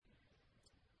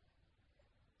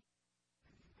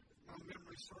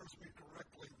memory serves me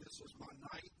correctly, this is my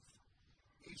 9th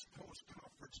East Coast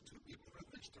Conference to be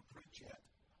privileged to preach at.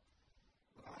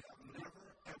 But I have never,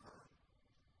 ever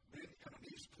been in an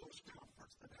East Coast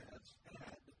Conference that has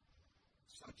had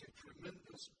such a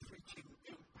tremendous preaching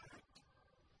impact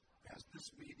as this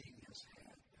meeting has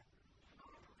had.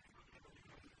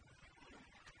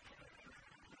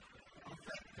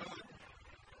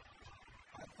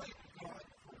 I thank God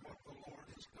for what the Lord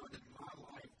has done in my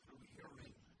life through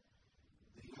hearing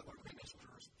the other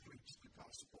ministers preach the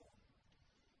gospel.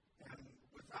 And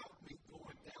without me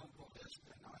going down the list,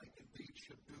 and I indeed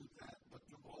should do that, but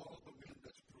to all the men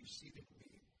that's preceded me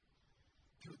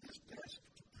to this desk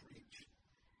to preach,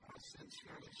 I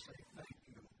sincerely say thank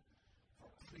you for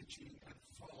preaching and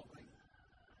following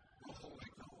the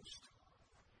Holy Ghost.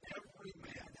 Every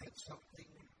man had something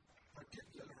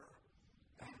particular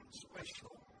and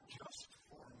special just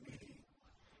for me,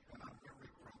 and I'm very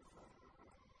grateful.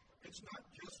 It's not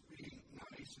just being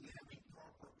nice and having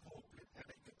proper pulpit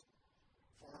etiquette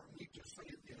for me to say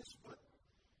this, but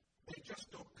they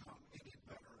just don't come any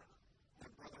better than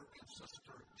Brother and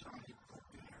Sister Johnny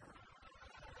Colbert.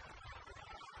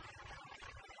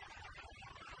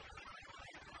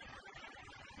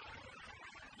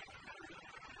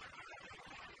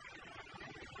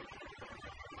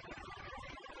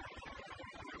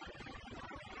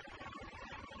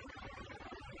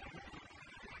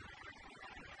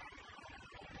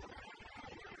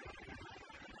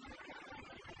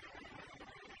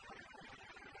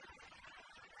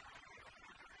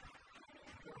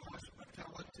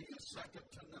 Hospitality is second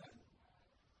to none.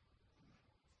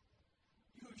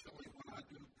 Usually when I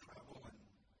do travel and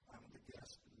I'm the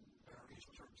guest in various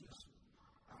churches,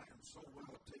 I am so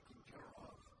well taken care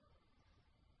of.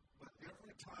 But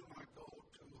every time I go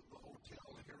to the hotel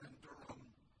here in Durham,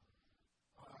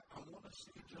 I want to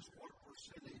see just what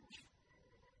percentage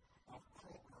of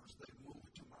Kroger's they move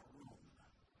to my room.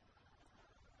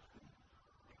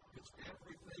 It's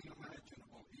everything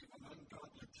imaginable, even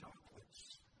ungodly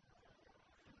chocolates.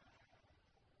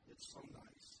 It's so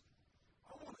nice.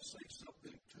 I want to say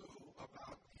something, too,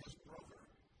 about his brother,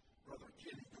 Brother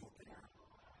Kenny Godare.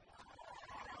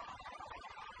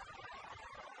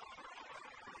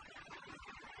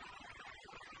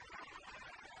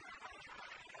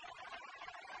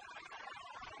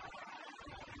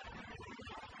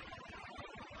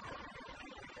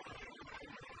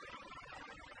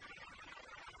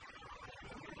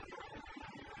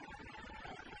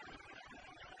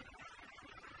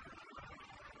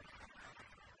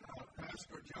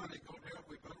 Pastor Johnny Godare,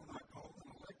 we better not call an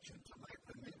election tonight,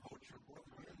 then they vote your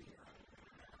brother in here.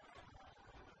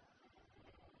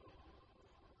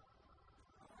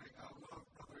 I love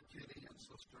Brother Kenny and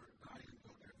Sister Diane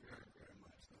Godare very, very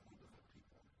much. They're wonderful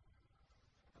people.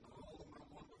 And all of my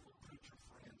wonderful preacher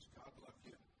friends, God love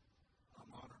you.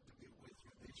 I'm honored to be with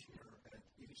you this year at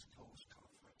East Coast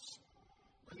Conference.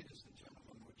 Ladies and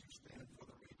gentlemen, would you stand for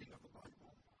the reading of the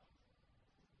Bible?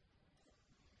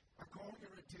 I call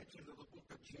your attention to the book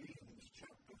of James,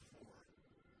 chapter 4.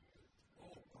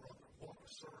 Oh, brother, what a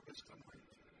service tonight.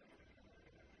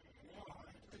 What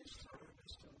a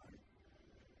service tonight.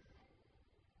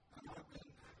 And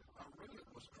I really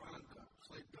was trying to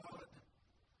say, God,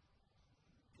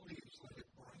 please let it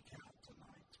break out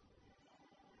tonight.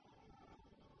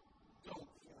 Don't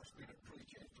force me to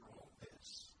preach after all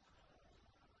this.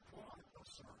 What a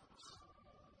service.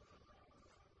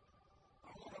 I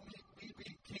want to meet B.B.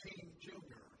 King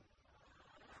Jr.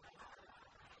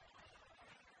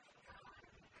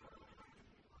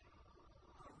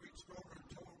 I reached over and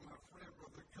told my friend,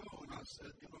 Brother Cone, I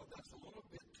said, that's a little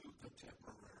bit too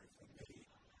contemporary for me.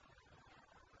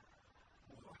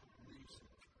 What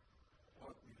music.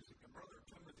 What music. And Brother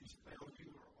Timothy Spell,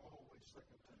 you are always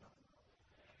second to none.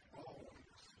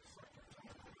 Always second to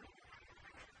none.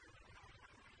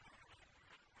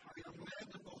 I am led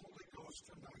in the Holy Ghost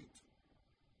tonight.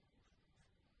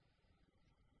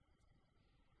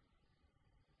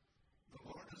 The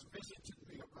Lord has visited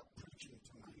me about preaching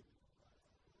tonight.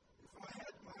 If I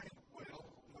had my way,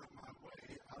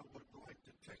 I would like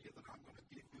to tell you that I'm going to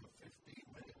give you a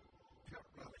 15-minute pep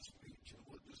rally speech, and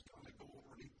we'll just kind of go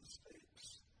over and eat the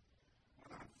steaks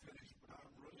when I'm finished. But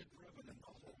I'm really driven in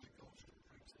the Holy Ghost to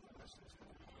preach the message of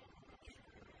the Lord.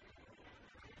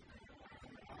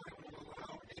 I will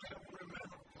allow every man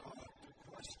of God to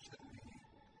question me.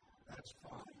 That's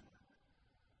fine.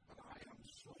 But I am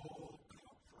so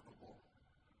comfortable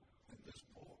in this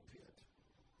pulpit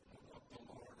and what the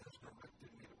Lord has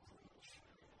directed me to preach.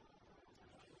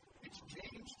 It's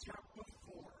James chapter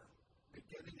 4,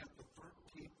 beginning at the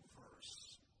 13th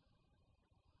verse.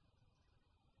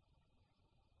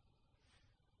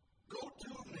 Go to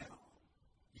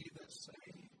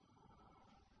say,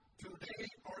 today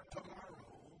or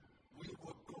tomorrow we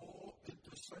will go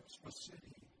into such a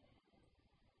city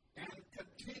and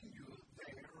continue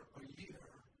there a year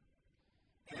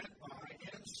and buy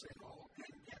and sell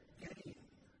and get gain.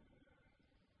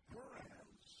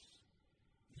 Whereas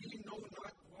ye know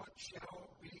not what shall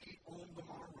be on the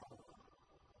morrow.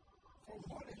 For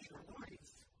what is your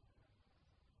life?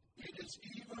 It is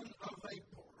even a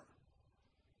vapor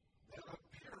that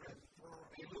appeareth for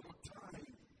a little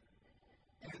time,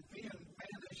 and then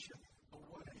vanisheth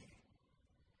away.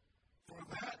 For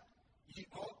that ye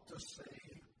ought to say,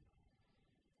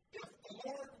 if the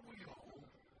Lord will,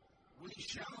 we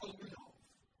shall live,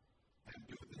 and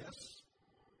do this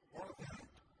or that.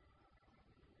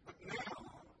 But now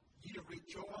ye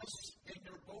rejoice in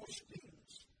your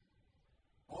boastings.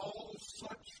 All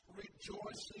such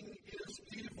rejoicing is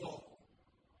evil.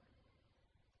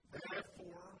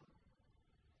 Therefore,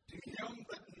 to him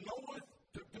that knoweth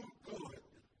to do good,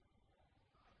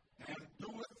 and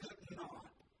doeth it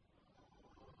not,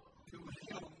 to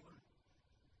him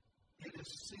it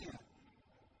is sin.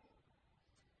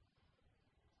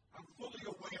 I'm fully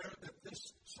aware that this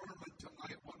sermon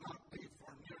tonight will not be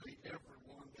for nearly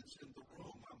everyone that's in the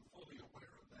room. I'm fully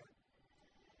aware of that.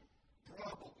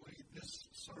 Probably this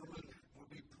sermon will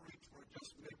be preached for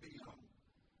just maybe a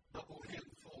double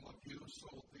handful of you, so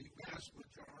the vast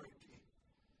majority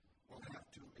will have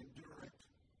to endure it.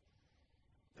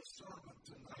 The sermon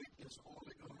tonight is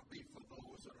only going to be for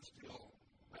those that are still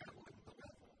battling the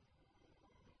devil.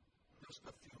 Just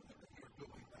a few that are here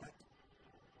doing that.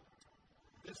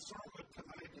 This sermon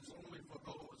tonight is only for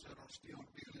those that are still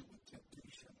dealing with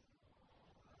temptation.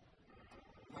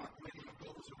 Not many of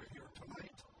those that are here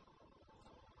tonight.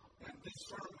 And this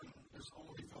sermon is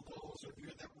only for those of you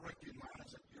that recognize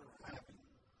that you're having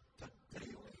to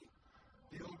daily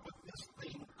deal with this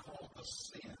thing called the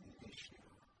sin issue.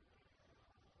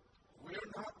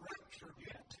 We're not raptured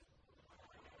yet.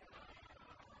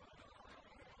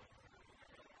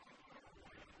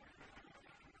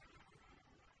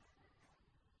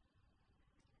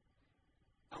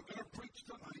 I'm going to preach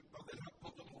tonight by the help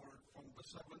of the Lord from the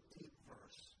 17th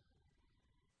verse.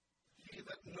 He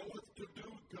that knoweth to do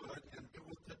good and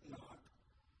doeth it not,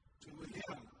 to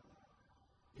him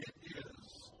it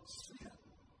is sin.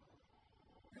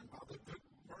 And by the good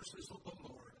mercies of the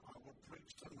Lord, I will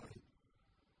preach tonight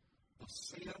the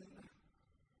sin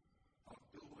of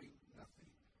doing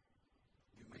nothing.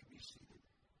 You may be seated.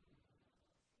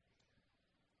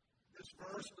 This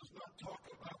verse does not talk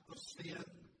about the sin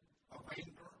of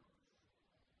anger.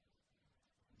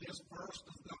 This verse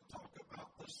does not talk about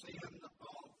the sin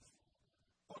of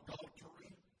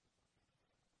adultery.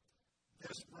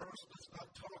 This verse does not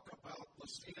talk about the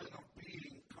sin of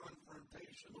being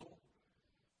confrontational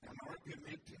and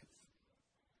argumentative.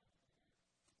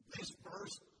 This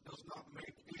verse does not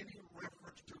make any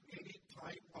reference to any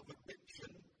type of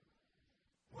addiction,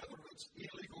 whether it's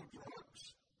illegal drugs,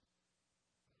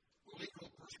 legal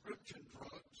prescription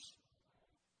drugs,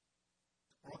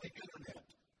 or the internet.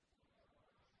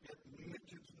 It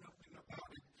mentions nothing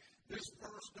about it. This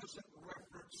verse doesn't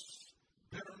reference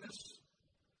bitterness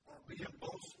or being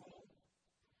boastful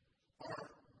or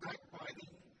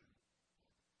backbiting.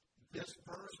 This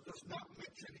verse does not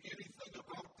mention anything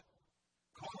about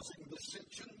causing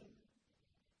dissension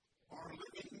or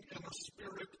living in a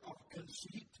spirit of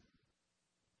conceit.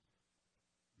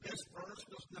 This verse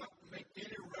does not make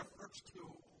any reference to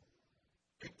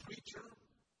a preacher,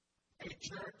 a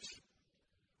church,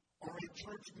 or a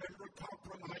church member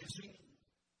compromising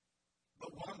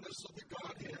the oneness of the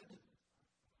Godhead,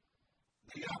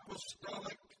 the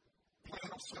apostolic plan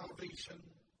of salvation.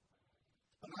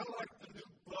 And I like the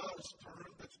new buzz term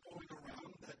that's going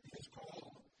around that is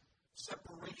called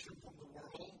separation from the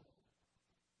world.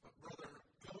 But Brother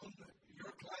Cohn,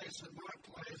 your class and my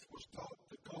class was taught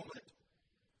to call it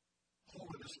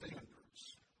holiness standards.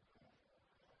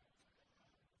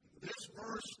 This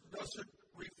verse doesn't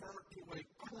refer to a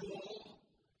cruel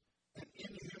and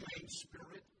inhumane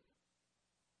spirit.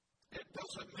 It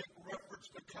doesn't make reference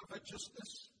to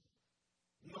covetousness,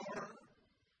 nor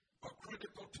a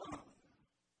critical tongue.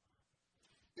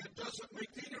 It doesn't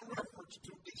make any reference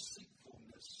to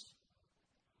deceitfulness,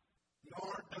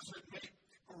 nor does it make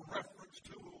a reference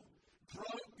to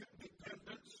drug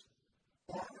dependence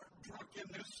or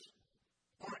drunkenness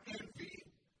or envy,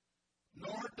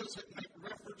 nor does it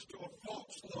make reference to a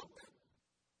false look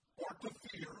or to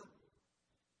fear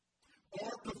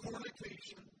or to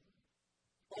fornication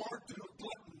or to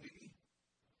gluttony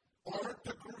or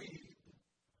to greed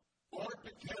or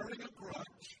to carrying a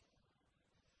grudge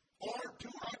or to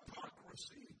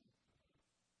hypocrisy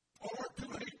or to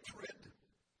hatred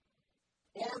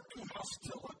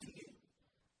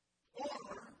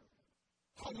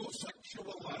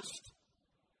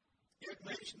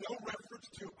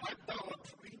to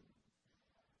idolatry.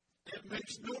 It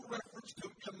makes no reference to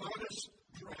immodest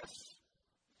dress.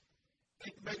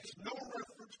 It makes no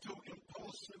reference to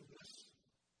impulsiveness.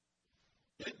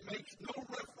 It makes no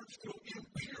reference to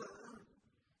impure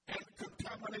and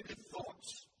contaminated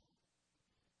thoughts.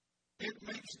 It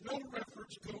makes no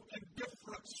reference to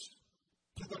indifference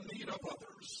to the need of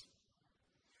others.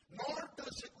 Nor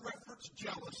does it reference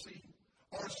jealousy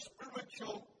or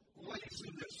spiritual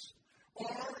laziness or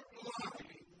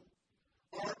lying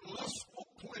or lustful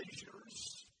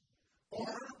pleasures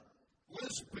or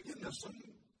lesbianism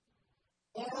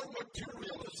or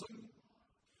materialism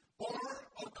or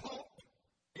occult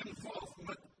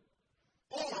involvement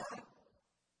or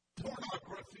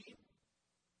pornography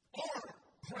or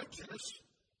prejudice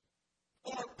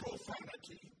or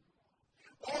profanity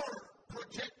or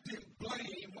projecting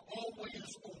blame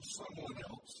always on someone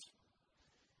else.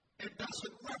 It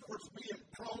doesn't reference being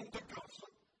prone to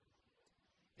gossip.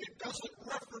 It doesn't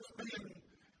reference being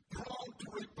prone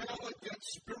to rebel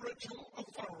against spiritual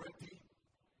authority.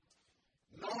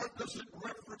 Nor does it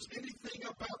reference anything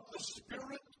about the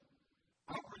spirit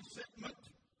of resentment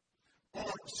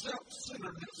or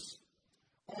self-centeredness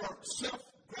or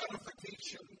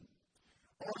self-gratification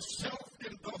or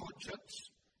self-indulgence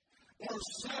or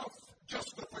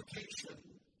self-justification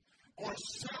or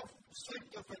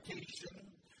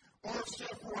self-sanctification or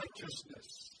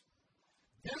self-righteousness.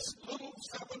 This little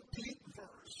 17th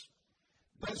verse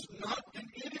does not in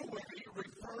any way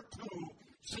refer to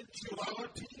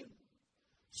sensuality,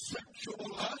 sexual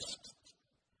lust,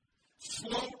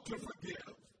 slow to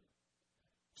forgive,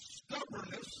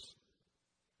 stubbornness,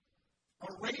 a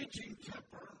raging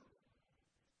temper,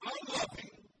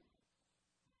 unloving,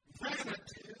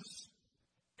 vanities,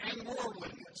 and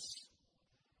worldliness.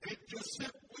 It just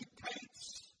simply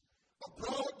paints a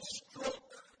broad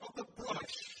stroke of the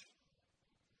brush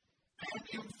and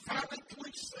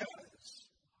emphatically says,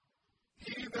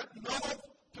 he that knoweth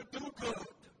to do good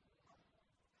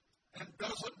and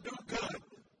doesn't do good,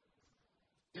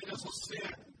 it is a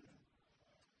sin.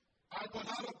 I will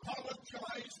not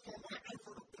apologize for my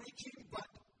effort of preaching, but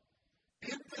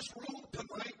in this room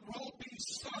tonight will be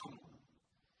some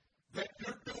that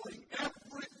you're doing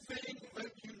everything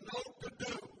that you know to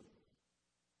do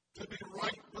to be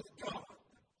right with God.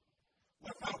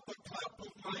 Without the clap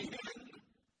of my hand,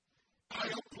 I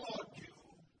applaud you.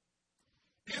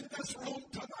 In this room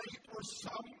tonight are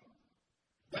some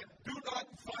that do not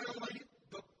violate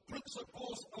the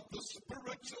principles of the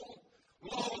spiritual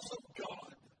laws of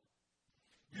God.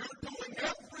 You're doing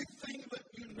everything that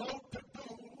you know to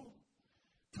do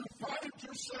to find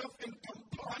yourself in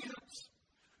compliance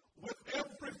with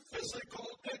every physical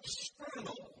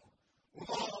external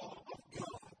law of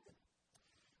God.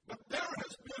 But there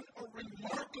has been a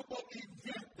remarkable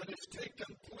event that has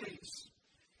taken place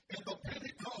in the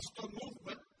Pentecostal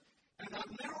movement, and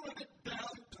I've narrowed it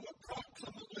down to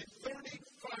approximately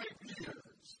 35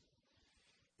 years.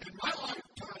 In my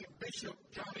lifetime, Bishop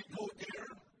Johnny Godair,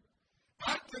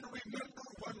 I can remember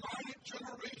when my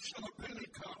generation of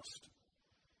Pentecost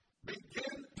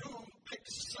began to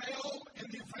excel in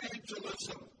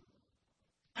evangelism,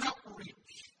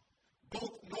 outreach,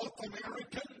 both North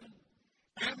American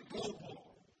and global.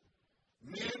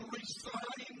 Men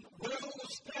resigned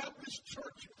well-established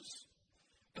churches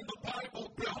in the Bible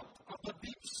Belt of the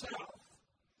Deep South,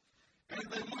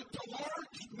 and they went to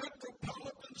large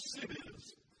metropolitan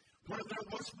cities where there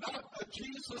was not a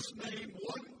Jesus name,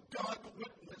 one God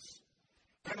witness,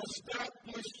 and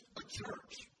established a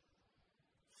church.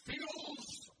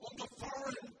 Fields on the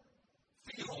foreign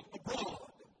field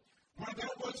abroad, where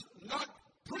there was not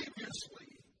previously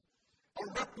a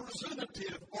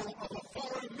representative or of a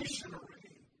foreign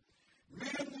missionary,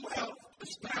 men left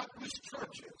established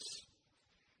churches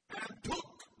and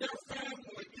took their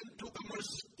family into the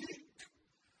mystique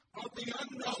of the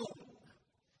unknown,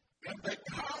 and they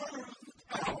carved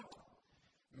out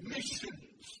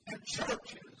missions and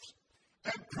churches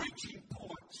and preaching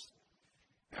points.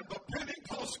 And the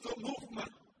Pentecostal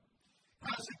movement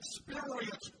has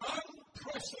experienced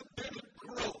unprecedented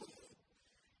growth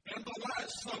in the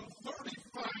last some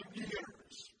 35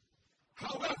 years.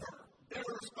 However,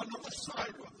 there's another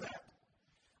side of that.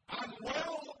 I'm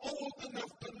well old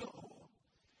enough to know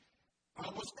I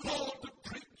was called to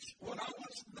preach when I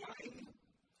was 9,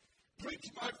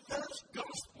 preached my first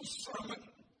gospel sermon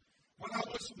when I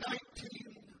was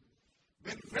 19,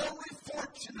 been very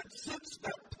fortunate since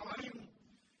that time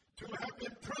to have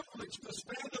been privileged to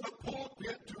stand in a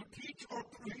pulpit to teach or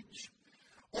preach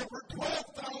over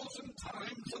 12,000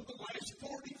 times in the last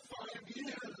 45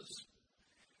 years.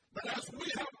 But as we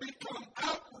have become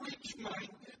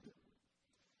outreach-minded,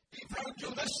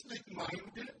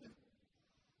 evangelistic-minded,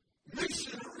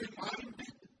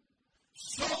 missionary-minded,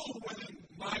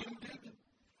 soul-winning-minded.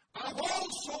 I've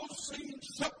also seen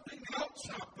something else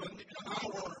happen in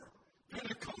our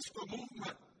Pentecostal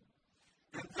movement,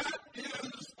 and that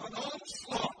is an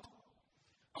onslaught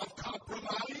of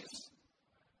compromise,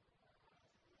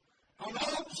 an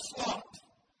onslaught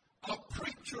of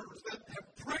preachers that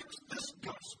have preached this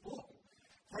gospel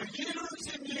for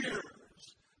years and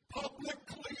years,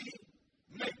 publicly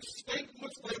make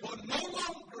statements they will no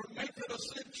longer make it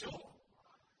essential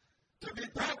to be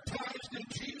baptized in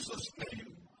Jesus'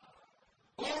 name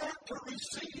or to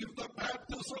receive the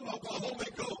baptism of the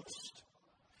Holy Ghost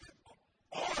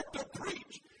or to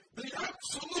preach the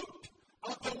absolute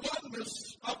of the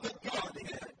oneness of the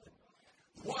Godhead,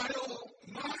 while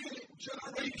my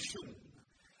generation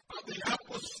of the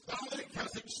apostolic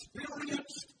has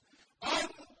experienced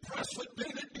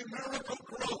unprecedented numerical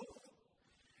growth.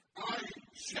 I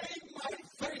shame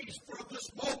my face for this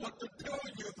moment to tell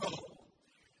you, though,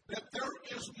 that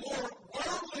there is more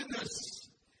worldliness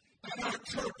in our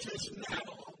churches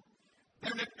now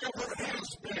than it ever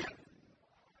has been.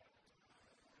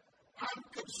 I'm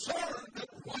concerned that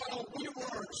while we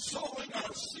were sowing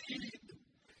our seed,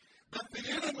 that the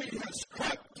enemy has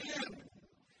crept in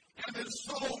and has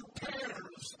sowed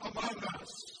tares among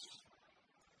us.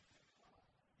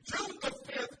 June the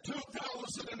 5th,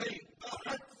 2008, the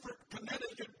Hartford,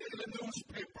 Connecticut Daily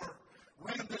Newspaper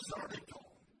ran this article.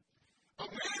 A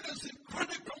man is in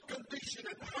critical condition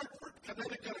at Hartford,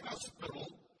 Connecticut Hospital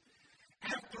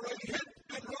after a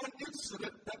hit-and-run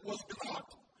incident that was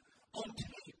caught on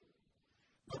tape.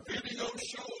 The video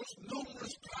shows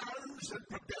numerous cars and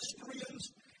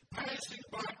pedestrians passing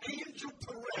by Angel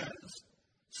Perez,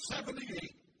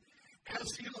 78,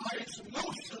 as he lies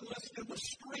motionless in the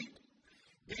street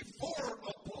before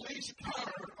a police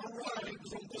car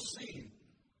arrives on the scene.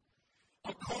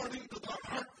 According to the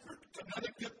Hartford,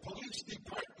 Connecticut Police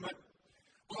Department,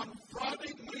 on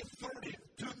Friday, May 30th,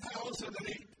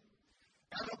 2008,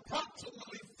 at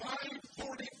approximately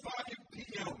 5:45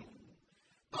 p.m.,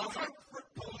 the Hartford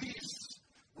police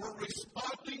were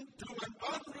responding to an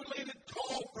unrelated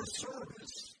call for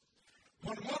service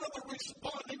when one of the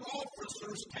responding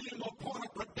officers came upon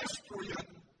a pedestrian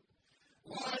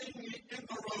lying in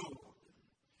the road.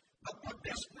 The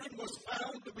pedestrian was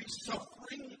found to be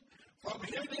suffering from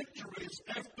head injuries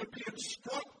after being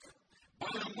struck by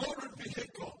a motor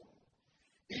vehicle.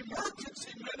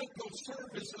 Emergency medical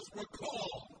services were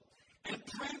called and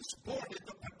transported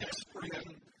the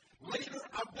pedestrian, later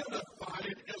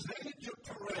identified as Angel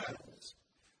Perez.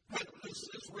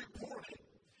 Witnesses reported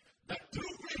that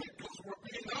two vehicles were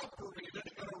being operated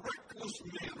in a reckless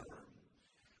manner.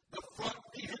 The front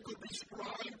vehicle,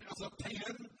 described as a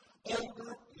tan,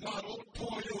 older model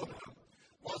Toyota,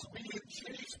 was being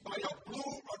chased by a blue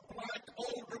or black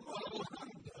older model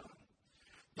Honda.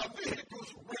 The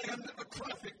vehicles ran a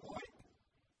traffic light,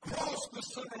 crossed the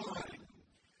center line,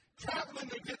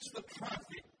 traveling against the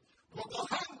traffic. Well,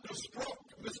 the Honda struck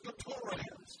Mr.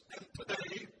 Torres, and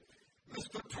today,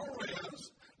 Mr.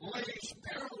 Torres lays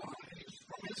paralyzed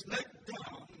from his neck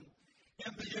down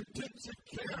in the intensive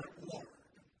care ward.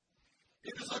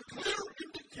 It is a clear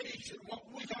indication what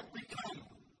we have become.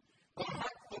 The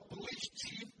Hartford Police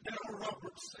Chief, Darrell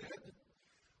Roberts, said,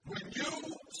 when you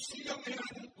see a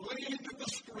man laying in the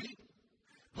street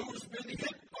who's been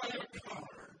hit by a car,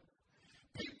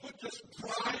 people just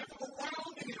drive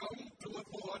around him to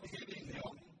avoid hitting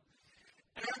him.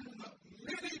 And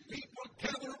many people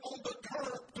gather on the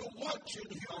curb to watch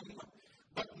him,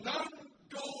 but none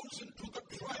goes into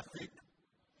the traffic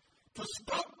to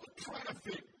stop the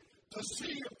traffic to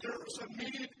see if there is a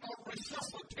need of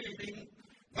resuscitating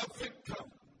the victim.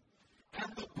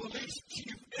 And the police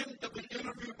chief ended the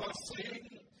interview by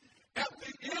saying, at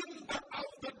the end of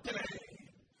the day,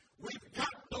 we've got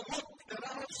to look at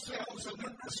ourselves and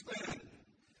understand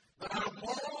that our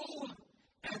moral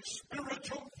and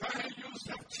spiritual values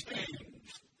have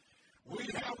changed. We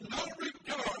have no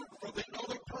regard for the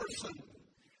other person,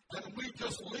 and we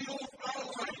just live our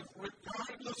life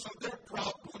regardless of their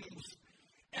problems,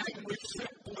 and we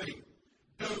simply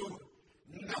do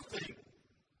nothing.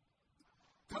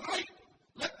 Tonight,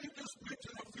 let me just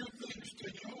mention a few things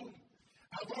to you.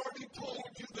 I've already told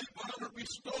you the honor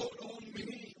bestowed on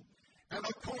me, and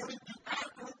according to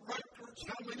accurate records,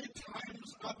 how many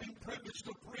times I've been privileged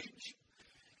to preach.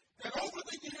 And over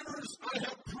the years, I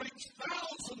have preached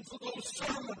thousands of those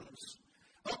sermons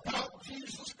about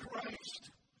Jesus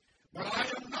Christ. But I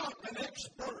am not an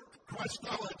expert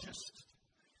Christologist.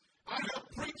 I have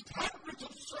preached hundreds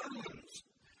of sermons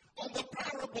on the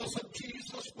parables of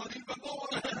Jesus, but even though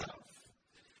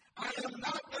I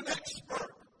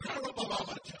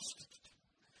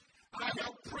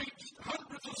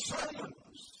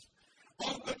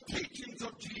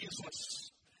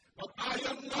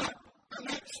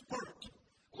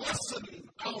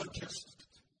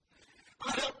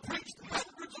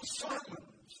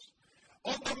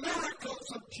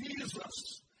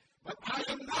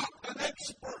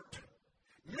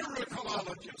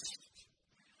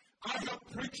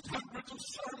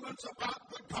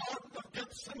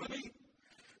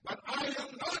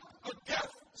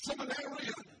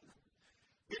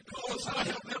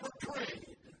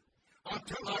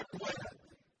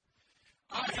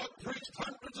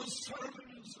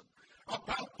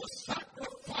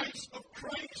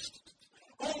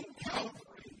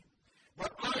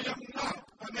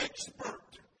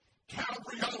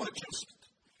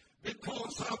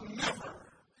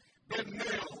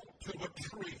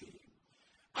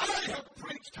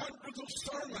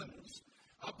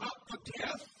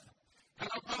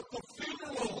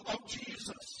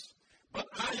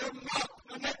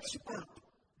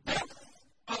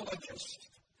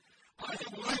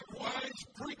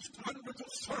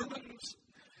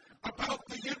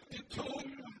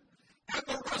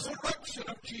resurrection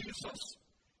of Jesus,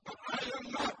 but I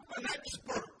am not an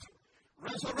expert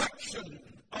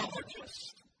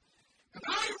resurrectionologist. And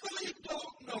I really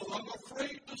don't know, I'm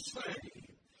afraid to say,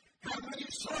 how many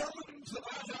sermons that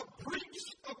I have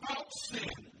preached about sin.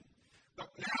 But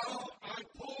now I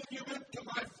pull you into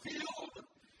my field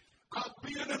of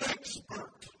being an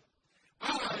expert.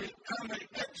 I am an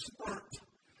expert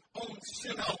on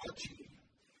sinology.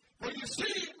 Well, you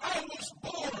see, I was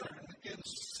born in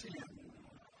sin.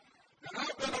 And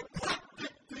I've been a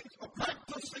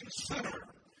practicing sinner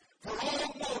for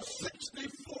almost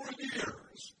 64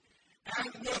 years. And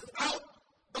without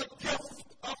the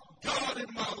gift of God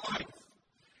in my life,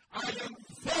 I am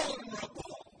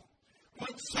vulnerable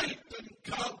when Satan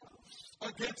comes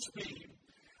against me.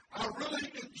 I really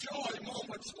enjoy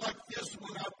moments like this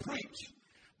when I preach.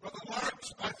 Brother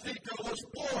Marks, I think I was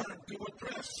born to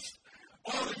address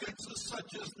audiences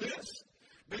such as this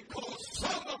because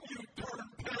some of you turn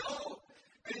pale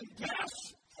and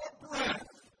gasp for breath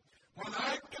when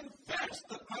I confess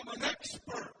that I'm an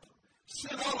expert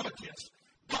sinologist.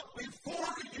 But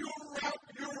before you wrap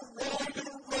your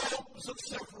royal robes of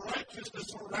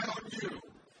self-righteousness around you,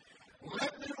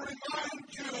 let me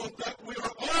remind you that we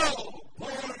are all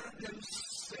born in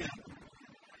sin.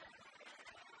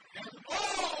 And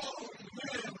all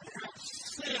men have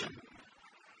sinned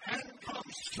and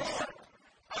come short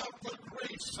of the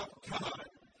grace of God.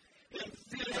 In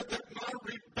fear that my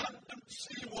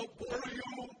redundancy will bore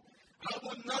you, I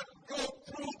will not go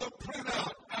through the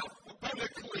printout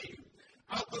alphabetically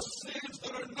of the sins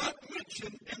that are not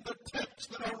mentioned in the text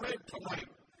that I read tonight.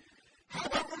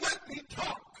 However, let me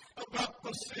talk about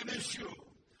the sin issue.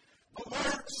 The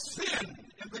word sin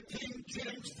in the King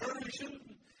James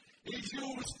Version is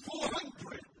used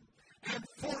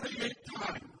 448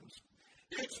 times.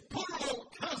 Its plural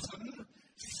cousin,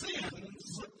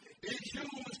 sins, is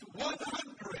used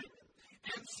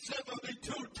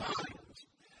 172 times.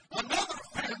 Another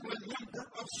family member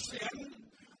of sin,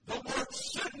 the word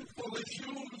sinful, is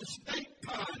used 8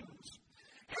 times.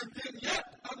 And then yet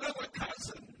another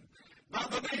cousin, by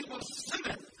the name of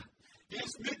sinneth,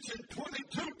 is mentioned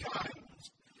 22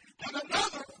 times. And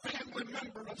another family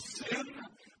member of sin,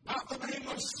 by the name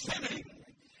of sinning,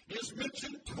 is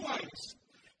mentioned twice.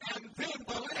 And then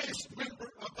the last member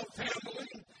of the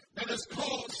family that is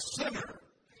called sinner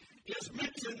is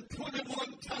mentioned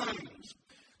 21 times.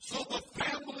 So the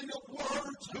family of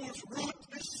words whose root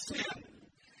is sin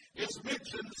is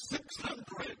mentioned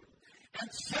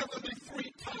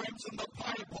 673 times in the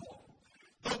Bible.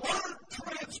 The word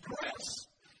transgress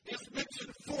is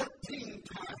mentioned 14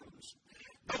 times.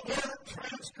 The word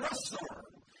transgressor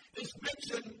is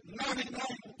mentioned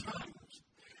 99 times.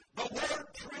 The word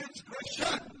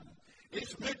transgression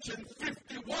is mentioned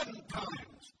 51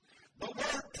 times. The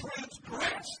word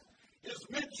transgress is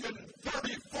mentioned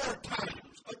 34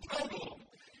 times, a total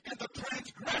in the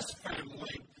transgress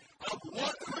family of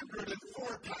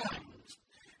 104 times.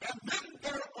 And then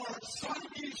there are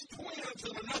Siamese twins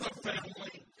in another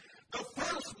family. The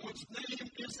first one's name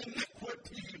is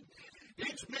iniquity.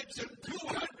 It's mentioned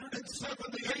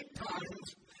 278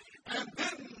 times. And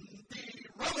then the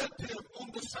relative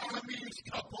on the Siamese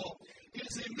couple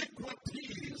is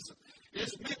iniquities.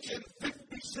 Is mentioned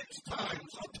 56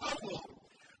 times, a total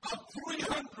of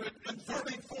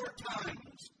 334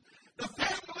 times. The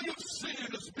family of sin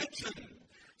is mentioned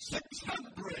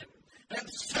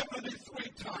 673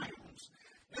 times.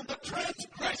 In the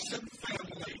transgression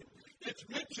family, it's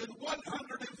mentioned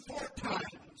 104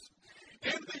 times.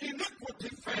 In the iniquity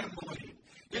family,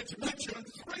 it's mentioned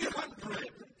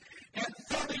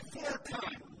 334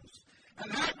 times.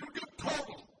 An aggregate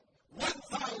total,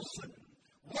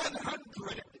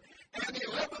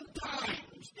 1,111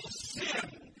 times is sin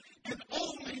in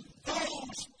only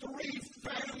those 3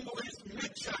 families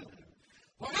mentioned.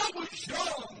 When I was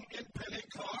young in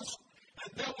Pentecost,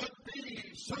 and there would be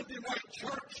Sunday night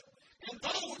church, in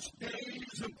those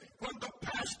days when the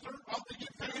pastor of the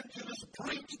evangelist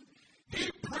preached, he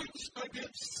preached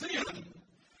against sin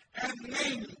and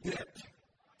named it.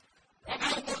 When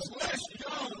I was less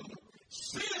young,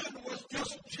 sin was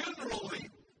just generally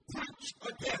preached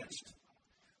against.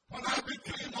 When I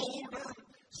became older,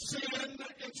 sin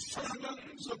in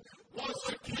sermons was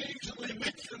occasionally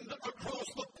mentioned across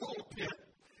the pulpit.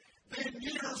 Then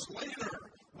years later,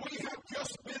 we have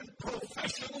just been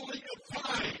professionally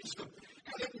advised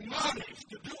and admonished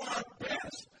to do our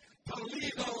best to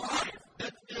lead a life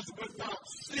that is without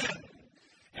sin.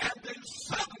 And then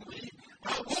suddenly,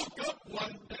 I woke up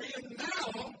one day and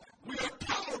now we are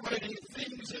tolerating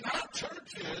things in our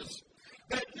churches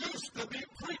that used to be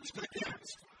preached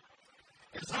against.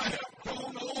 As I have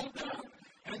grown older,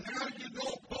 and now you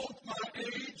know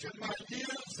church and my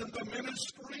years in the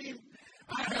ministry,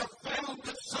 I have found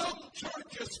that some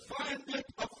churches find it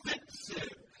offensive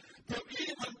to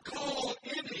even call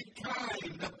any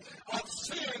kind of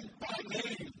sin by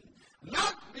name.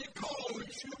 Not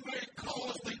because you may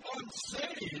cause the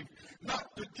unsaved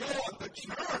not to join the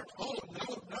church. Oh,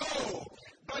 no.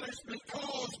 But it's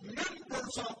because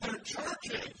members of their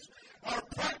churches are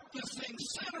practicing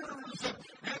sinners.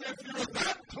 And if you're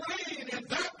that plain and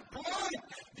that blunt,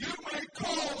 you may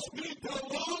cause me to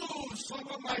lose some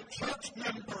of my church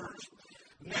members.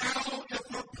 Now,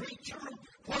 if a preacher,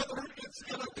 whether it's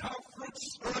in a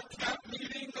conference or a camp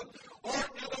meeting or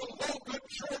in a local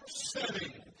church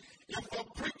setting, if a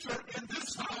preacher in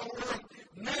this hour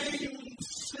names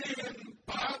sin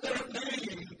by their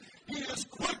name, he is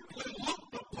quickly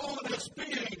looked upon as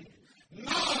being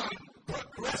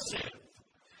non-progressive.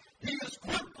 He is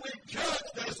quickly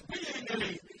judged as being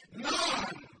a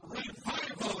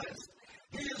non-revivalist.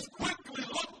 He is quickly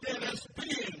looked at as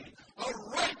being a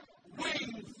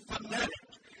right-wing fanatic.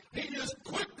 He is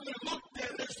quickly looked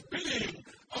at as being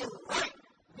a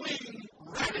right-wing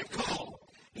radical.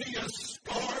 He is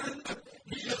scorned.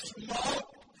 He is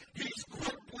mocked. He's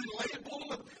quickly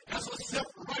labeled as a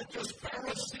self-righteous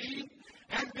Pharisee.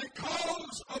 And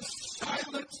because of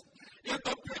silence in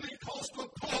the Pentecostal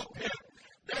pulpit,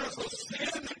 there's a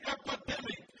sin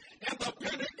epidemic in the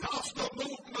Pentecostal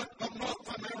movement of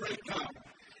North America.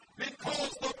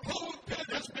 Because the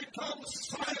pulpit has become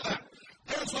silent,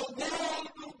 there's a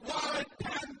worldwide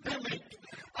pandemic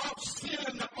of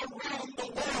sin around the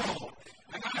world.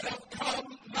 And I have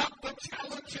come not to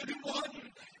challenge anyone.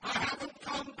 I haven't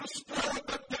come to stir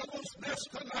the devil's nest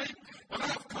tonight, but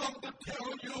I've come to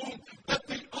tell you that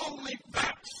the only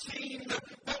vaccine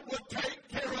that would take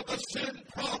care of the sin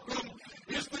problem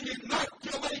is the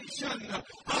inoculation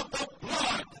of the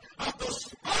blood of the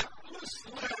spotless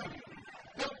Lamb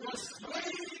that was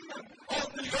slain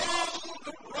on the old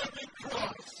rugged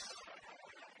cross.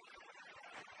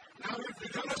 Now, if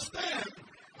you're going to stand,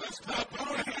 let's clap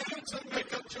our hands and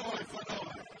make a joyful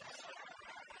noise.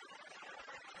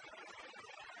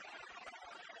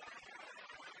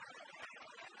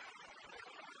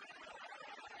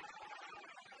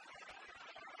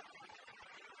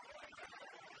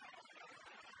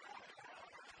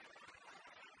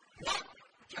 What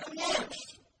can wash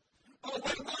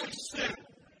away my sin?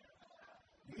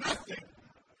 Nothing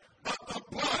but the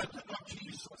blood of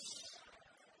Jesus.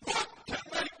 What can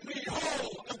make me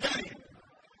whole again?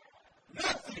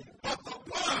 Nothing but the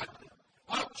blood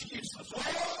of Jesus.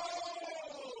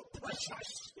 Oh,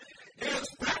 precious is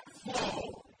that flow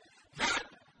that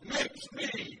makes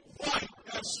me white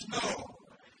as snow.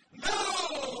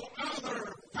 No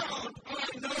other fount I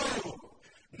know.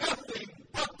 Nothing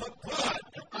but the blood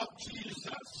of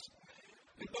Jesus.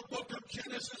 In the book of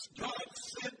Genesis, God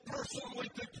said personally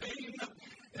to Cain,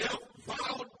 if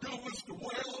thou doest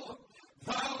well,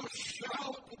 thou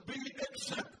shalt be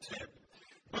accepted.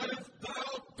 But if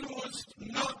thou doest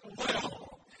not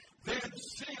well, then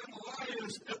sin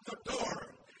lies at the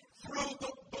door. Through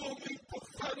the booming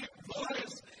prophetic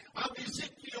voice of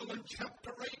Ezekiel in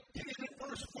chapter 18 and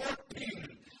verse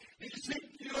 14,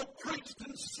 Ezekiel preached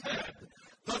and said,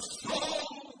 the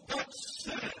soul that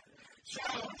sinneth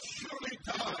shall surely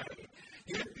die.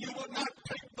 If you will not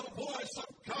take the voice of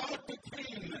God to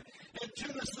Cain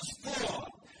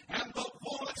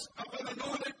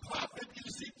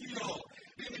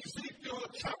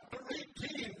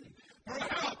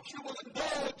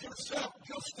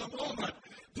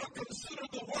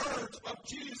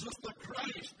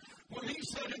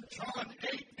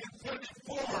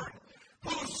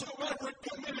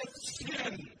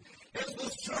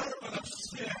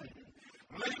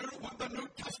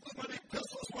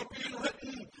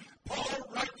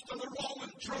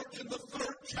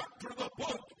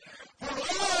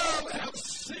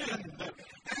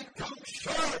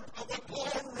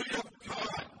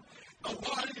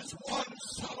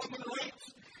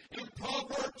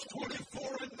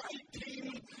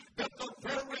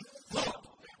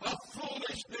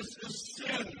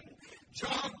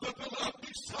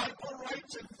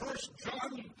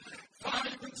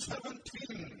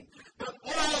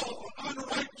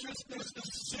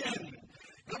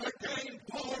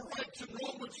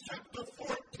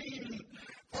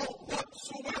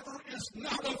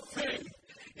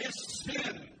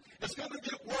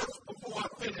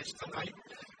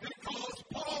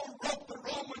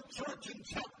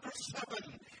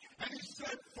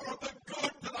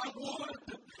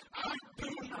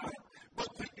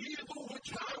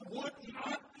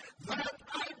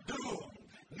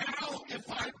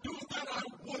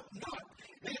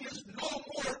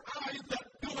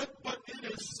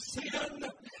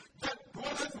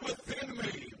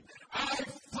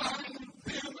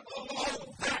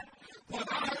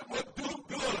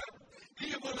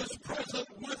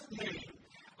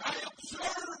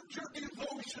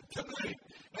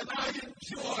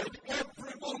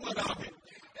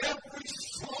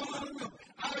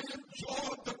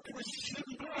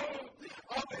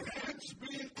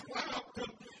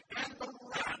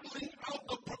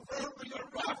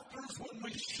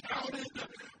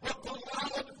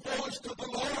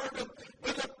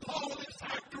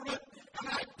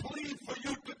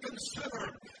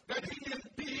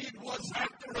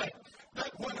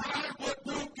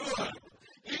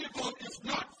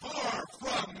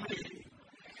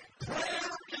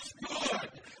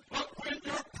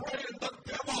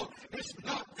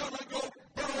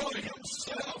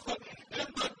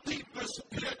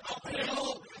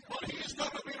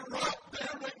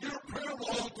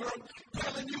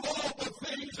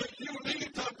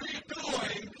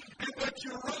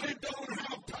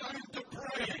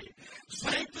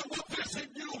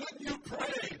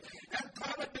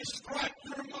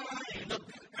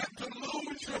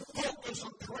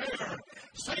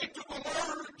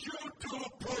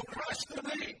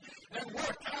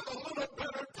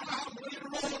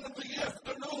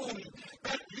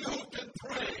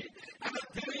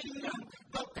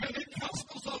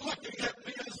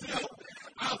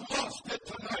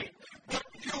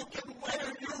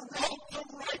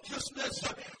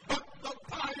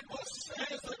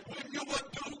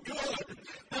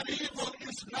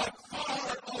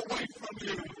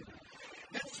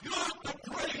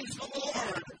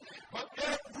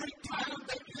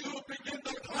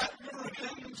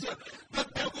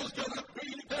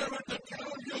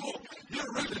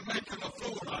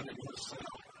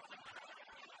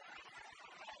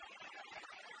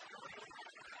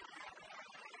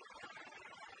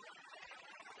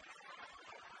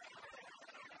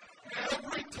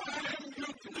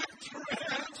lift your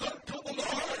hands unto the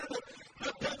Lord,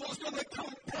 the devil's going to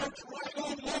come perch right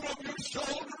on one of your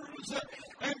shoulders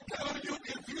and tell you,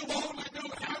 if you only knew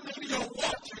how many are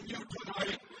watching you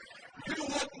tonight, you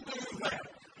wouldn't do that.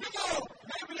 You know,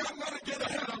 maybe I'm going to get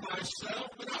ahead of myself,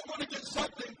 but I want to get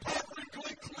something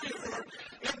perfectly clear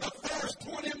in the first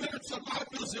 20 minutes of my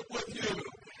visit with you.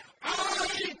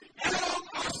 I am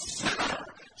a sinner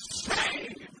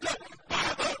saved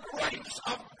by the grace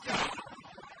of God.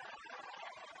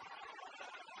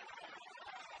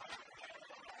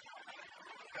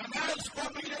 And as for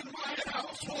me and my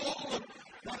household,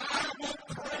 when I will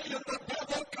pray and the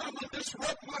devil come and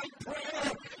disrupt my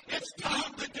prayer, it's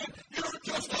time to get, you're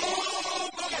just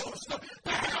almost to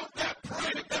have that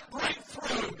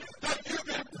breakthrough that you've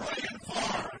been praying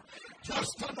for.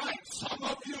 Just tonight, some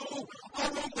of you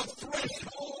are on the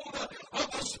threshold of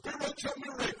a spiritual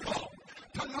miracle.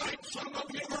 Tonight, some of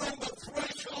you are on the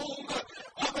threshold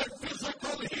of a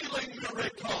physical healing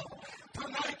miracle.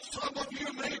 Tonight, some of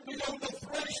you may be on the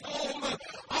threshold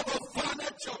of a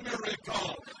financial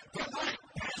miracle. Tonight,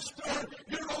 Pastor,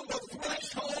 you're on the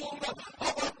threshold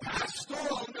of a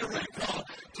pastoral miracle.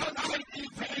 Tonight,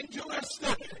 evangelist,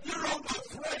 you're on the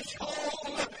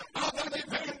threshold of an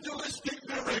evangelistic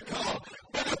miracle.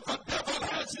 But if the devil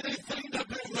has anything to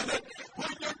do with it,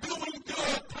 when you're doing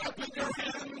good, clapping your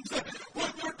hands,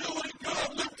 when you're doing good,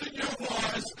 lifting your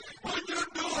voice, when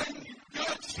you're doing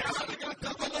good, shouting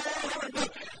unto the Lord,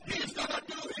 he's going to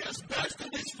do his best to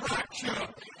distract you.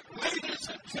 Ladies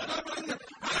and gentlemen,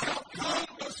 I have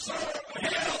come to serve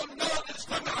hell notice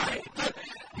tonight.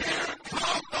 Here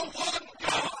comes the one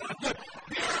God.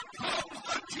 Here comes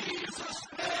the Jesus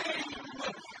name.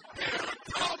 Here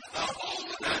comes the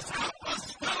holiness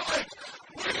apostolic.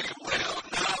 We will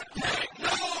not take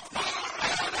no for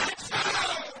an answer.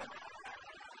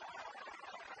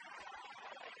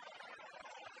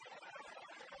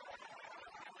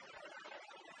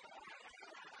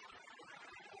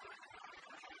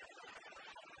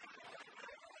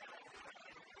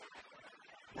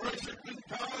 Worshiping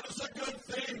God is a good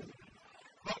thing,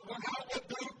 but when I would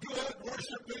do good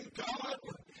worshiping God,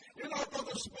 you know,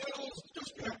 Brother Spells,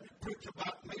 just to have me preach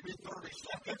about maybe 30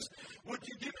 seconds, would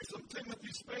you give me some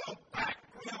Timothy Spell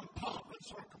background pomp and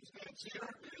circumstance here?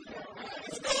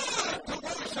 It's good to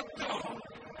worship God,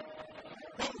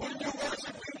 but when you're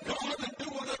worshiping God and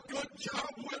doing a good job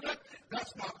with it,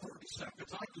 that's not 30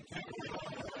 seconds. I can carry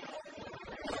on.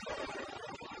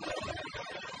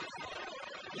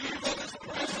 Evil is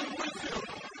present with you.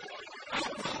 I've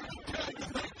come to tell you,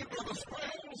 thank you, Brother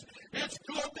Spells. It's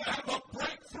good to have a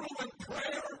breakthrough in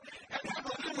prayer and have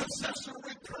an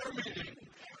intercessory prayer meeting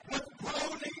with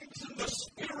groanings in the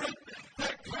spirit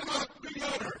that cannot be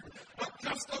uttered. But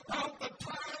just about the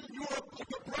time you're able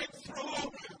to break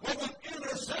through with an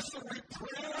intercessory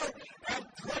prayer and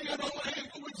pray in a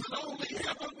language that only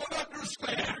heaven would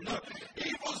understand,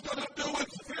 evil's going to do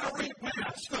its very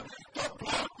best to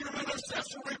block your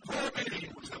intercessory prayer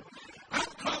meetings.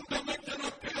 I've come to make an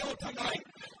appeal tonight.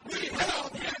 We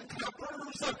have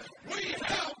handcuffers. We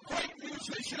have great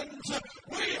musicians.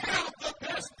 We have the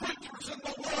best preachers in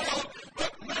the world.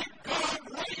 But may God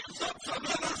raise up some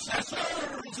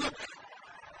intercessors.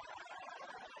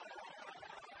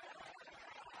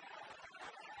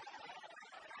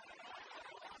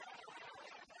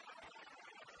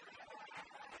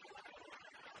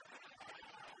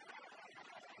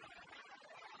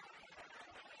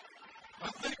 I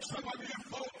think some of you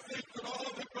folks think that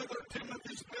all that Brother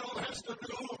Timothy Spell has to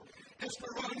do is to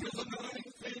run his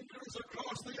anointing fingers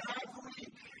across the ivory,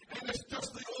 and it's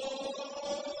just the old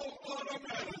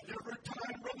automatic. Every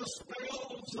time Brother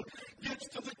Spells gets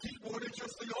to the keyboard, it's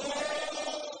just the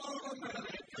old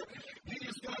automatic.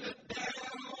 He's got it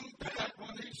down pat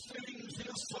when he sings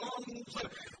his songs.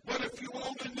 But if you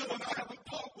only knew, and I haven't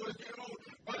talked with you,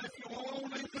 but if you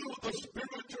only knew the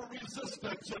spiritual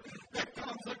resistance that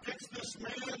comes against this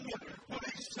man when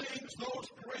he sings those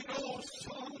great old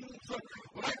songs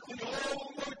like the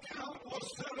old account was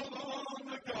settled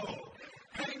long ago.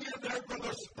 Hang in there,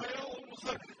 Brother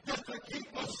Spells, just to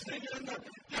keep us singing,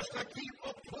 just to keep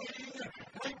us playing,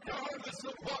 regardless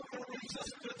of what the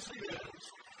resistance is.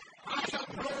 I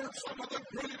have heard some of the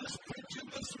greatest preaching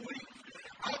this week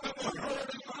I've ever heard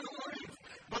in my life,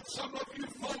 but some of you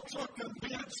folks are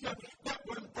convinced that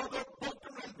when Brother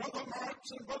Booker and Brother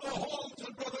Marks and Brother Holmes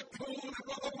and Brother Coon and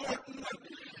Brother Martin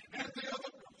and the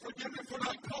other, forgive me for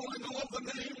not calling all the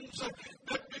names,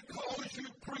 that because you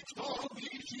preached all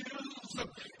these years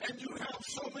and you have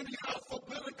so many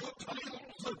alphabetical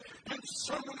titles and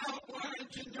sermon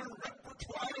outlines in your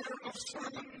repertoire of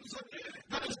sermons,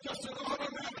 that is just an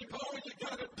automatic. All you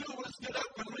got to do is get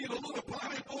up and read a little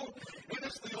Bible, and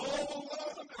it's the old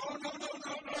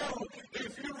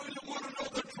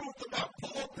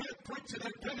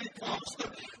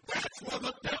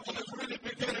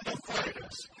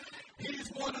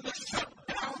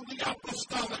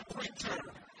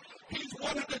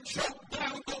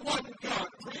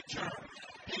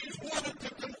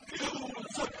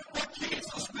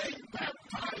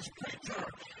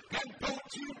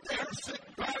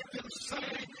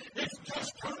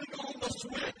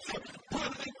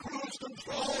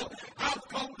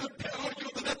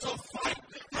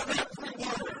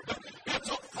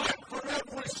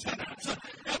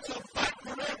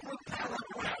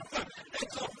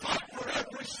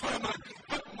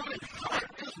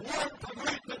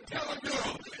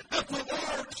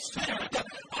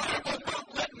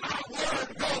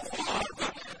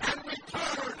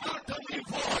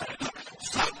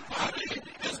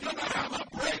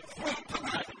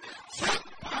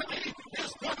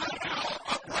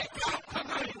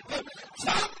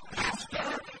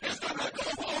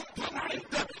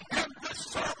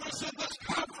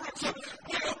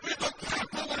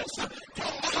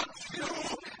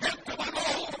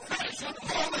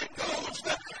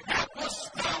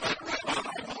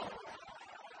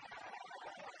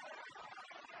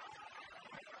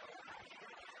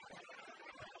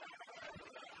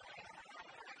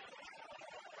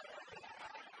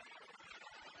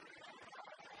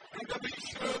be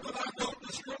sure that I don't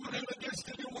discriminate against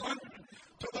anyone.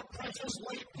 To the precious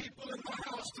lay people in the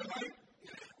house tonight,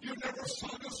 you never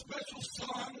sung a special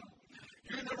song.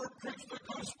 You never preached a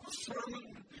gospel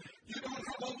sermon. You don't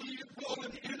have a lead role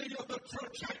in any of the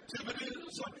church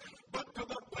activities. But to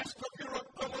the best of your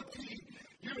ability,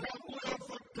 you have lived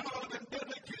for God and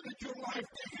dedicated your life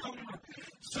to Him.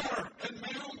 Sir and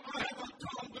ma'am, I haven't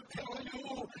come to tell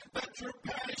you that your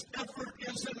past effort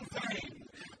is in vain.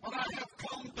 But I have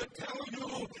come to tell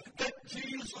you that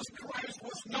Jesus Christ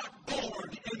was not born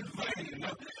in vain.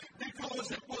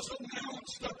 Because it was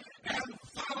announced, and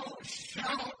thou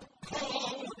shalt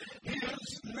call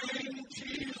His name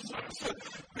Jesus.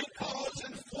 Because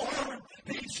in form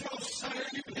He shall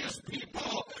save His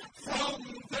people from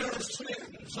their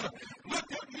sins.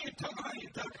 Look at me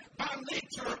tonight. By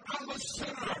nature, I'm a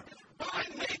sinner. By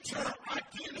nature, I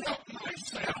can't help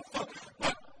myself.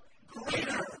 But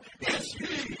greater is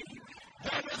He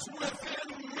that is within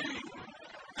me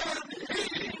than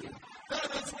he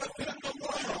that is within the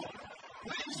world.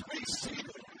 Please be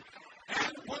seated.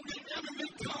 And when the enemy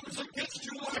comes against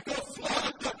you like a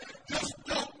flood, just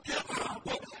don't give up.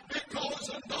 Because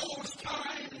in those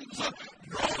times,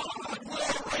 God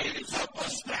will raise up a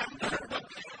standard.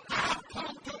 I've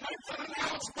come to make an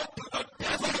announcement to the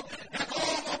devil and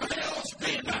all of hell's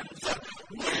demons.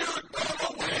 We're going to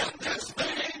win this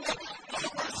thing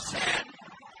over sin.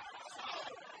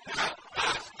 Help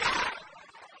us, God.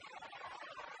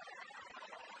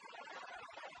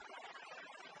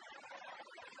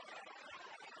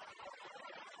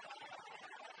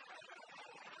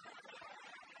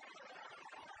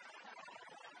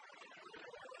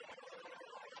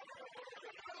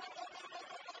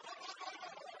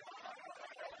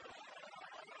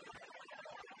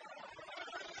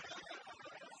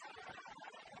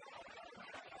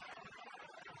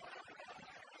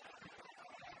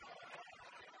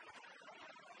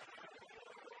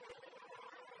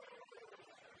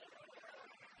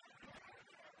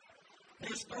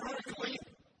 Historically,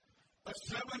 the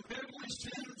 7 deadly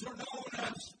sins are known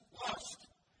as lust,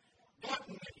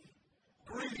 gluttony,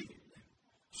 greed,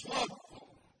 slothful,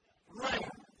 wrath,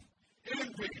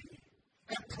 envy,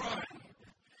 and pride.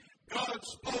 God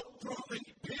spoke through the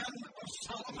pen of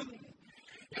Solomon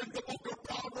in the book of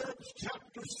Proverbs,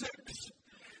 chapter 6.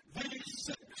 These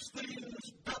 6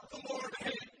 things doth the Lord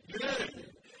hate, yea,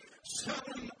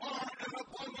 7 are an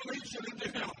abomination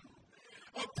unto Him.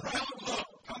 A proud look.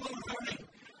 Come on, honey.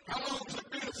 How long's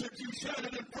it been since you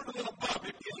shouted and put a little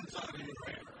bobby pins out of your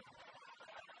hair?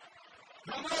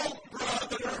 Come on,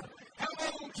 brother. How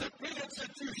long's it been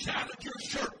since you shouted your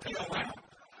shirt tail out?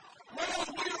 Well,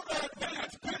 we're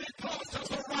advanced. Pentecost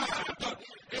has arrived.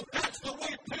 If that's the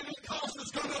way Pentecost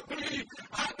is going to be,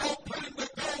 I don't plan to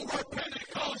go where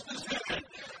Pentecost is headed.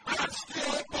 I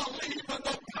still believe in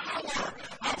the power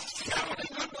of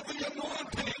shouting under the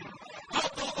anointing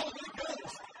of the Holy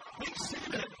Ghost. Be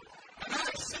seated. And I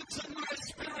sense in my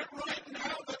spirit right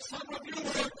now that some of you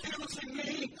are accusing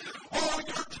me. All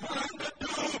you're trying to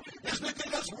do is to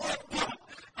get us worked up.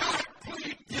 I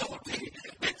plead guilty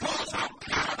because I'm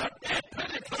tired of dead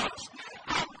Pentecost.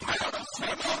 I'm tired of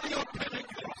ceremonial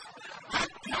Pentecost. I'm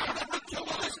tired of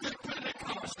ritualistic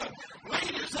Pentecost.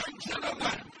 Ladies and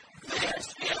gentlemen, this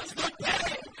is the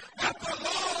day that the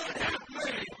Lord hath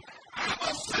made. I'm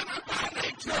a sinner by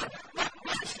nature, but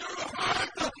bless your heart,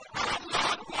 I'm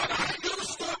not what I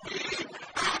used to be.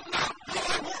 I'm not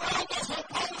going where I was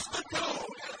supposed to go.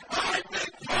 I've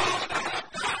been called out of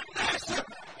darkness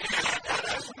into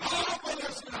this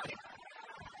marvelous light.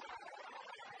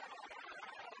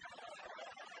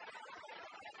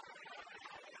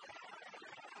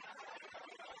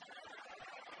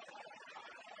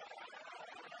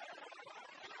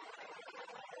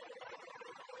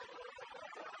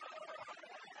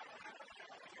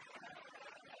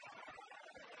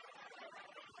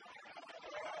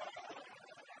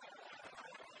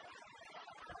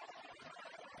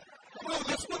 Well,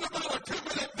 let's win about a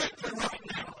 2-minute victory right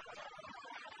now.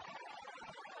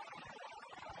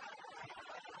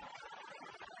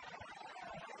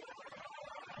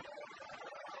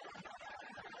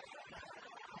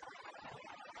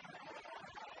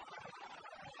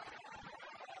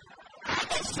 I'm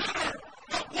a sinner,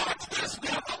 but watch this,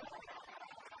 devil.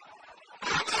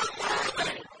 I'm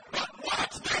unworthy, but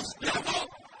watch this, devil.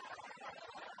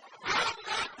 I'm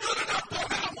not good enough to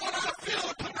have what I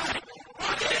feel tonight,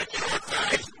 but in your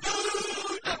face,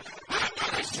 dude, I'm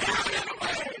going to shout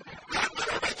anyway. I'm going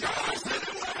to rejoice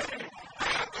anyway.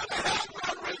 I'm going to have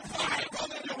my revival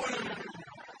anyway.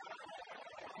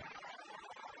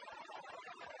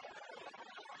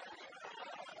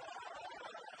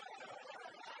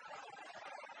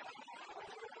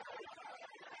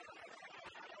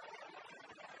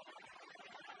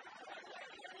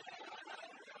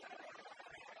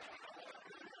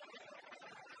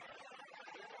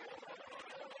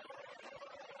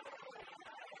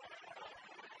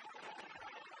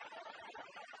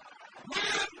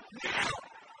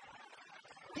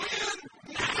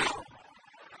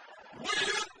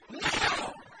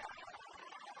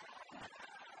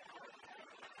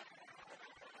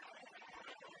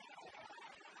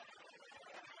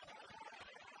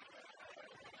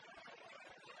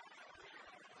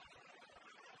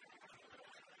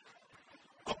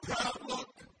 proud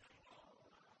look,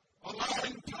 a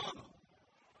lying tongue,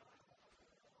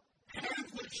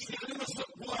 hands that shed innocent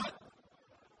blood,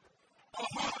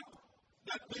 a heart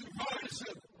that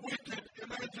deviseth wicked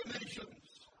imaginations,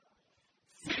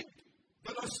 feet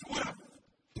that are swift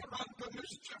to run to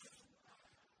mischief,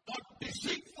 a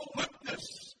deceitful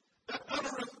witness that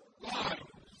uttereth lies,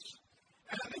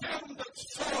 and him that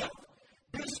soweth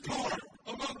discord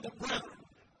among the brethren.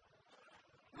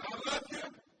 I love you,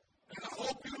 and I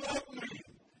hope you love me.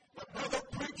 But, brother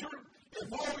preacher,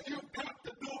 if all you've got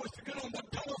to do is to get on the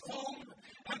telephone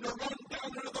and to run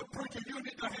down to the preacher, you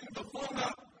need to hang the phone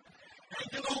up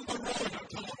and get on the royal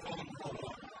telephone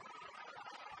pole.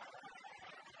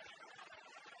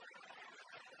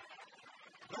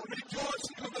 The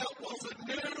rejoicing of that wasn't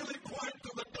nearly quite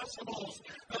to the decibels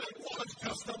that it was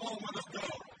just a moment ago.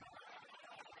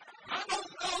 I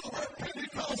don't know where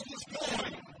Pentecost is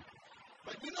going,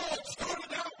 but you know it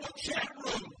started out with chat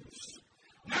rooms.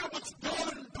 Now it's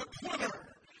gone to Twitter.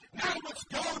 Now it's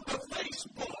gone to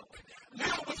Facebook.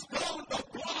 Now it's gone to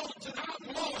blogs, and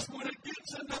I'm lost when it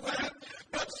gets into that.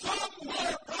 But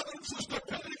somewhere, brothers and sisters,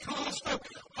 Pentecost,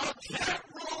 a chat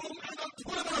room and a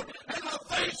Twitter and a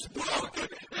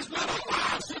Facebook is not a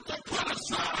license to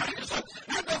criticize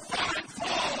and to find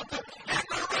fault and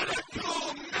to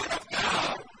ridicule men of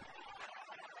God.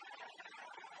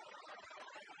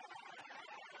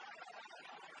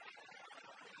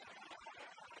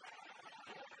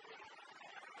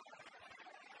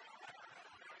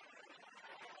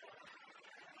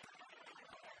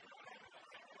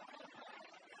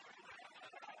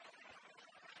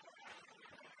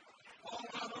 All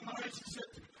itemizes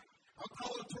it: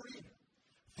 adultery,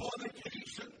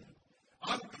 fornication,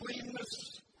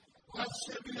 uncleanness,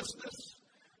 lasciviousness,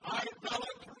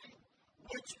 idolatry,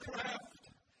 witchcraft,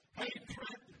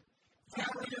 hatred,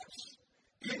 variance,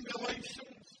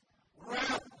 emulations,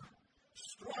 wrath,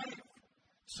 strife,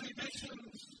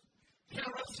 seditions,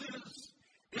 heresies,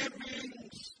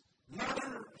 envyings,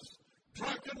 murders,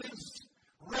 drunkenness,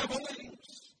 revelings,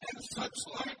 and such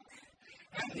like.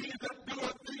 And he that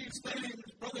doeth these things,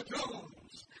 Brother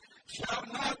Jones, shall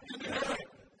not inherit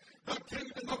the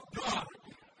kingdom of God.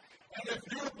 And if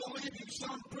you're believing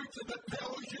some preacher that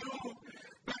tells you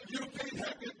that you can't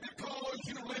have it because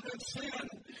you live in sin,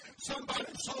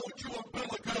 somebody sold you a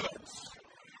bill of goods.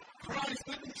 Christ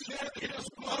didn't shed his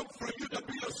blood for you to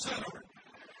be a sinner.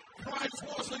 Christ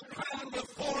wasn't crowned with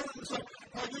thorns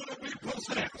for you to be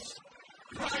possessed.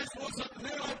 Christ wasn't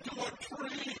nailed to a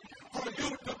tree for you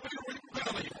to be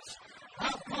rebellious.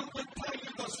 I've come to tell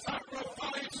you the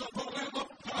sacrifice of the Lamb of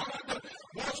God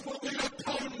was for the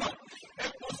atonement.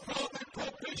 It was for the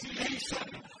propitiation,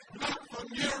 not from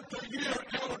year to year,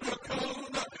 Elder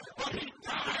Cone, but he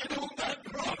died on that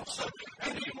cross,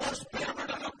 and he was buried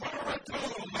in a buried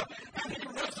tomb, and he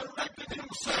resurrected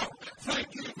himself. Thank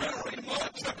you very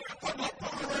much for the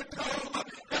buried tomb,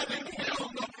 that in him,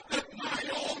 that my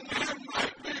old man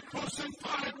might be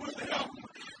crucified with him,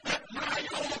 that my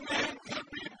old man could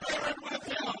be buried with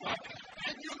him.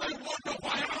 And you may wonder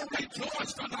why I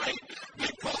rejoice tonight,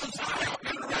 because I have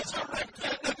been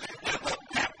resurrected in the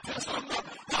baptism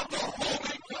of the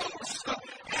Holy Ghost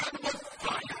and with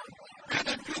fire. And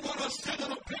if you want to sit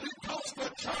in a Pentecostal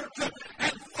church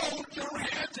and fold your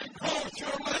hands and cross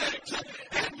your legs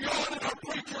and yawn in a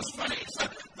preacher's face,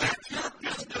 that's your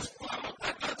business, Father.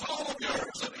 That's all of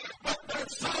yours. But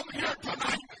there's some here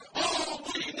tonight. All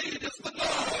we need is the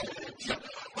knowledge.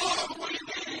 All we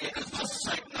need is the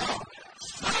signal.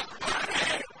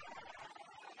 Somebody.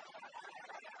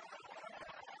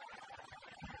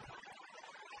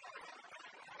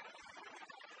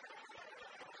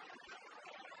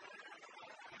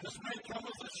 This may come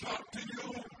as a shock to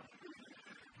you,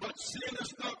 but sin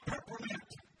is not peppermint.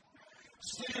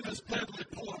 Sin is deadly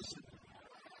poison.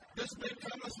 This may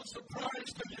come as a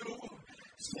surprise to you.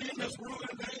 Sin has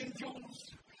ruined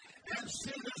angels, and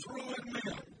sin has ruined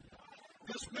men.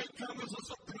 This may come as a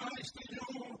surprise to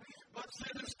you, but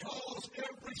sin has caused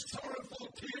every sorrowful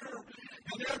tear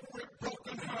and every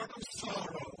broken heart of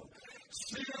sorrow.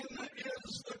 Sin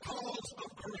is the cause of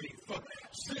grief.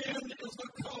 Sin is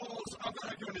the cause of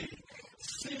agony.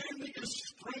 Sin is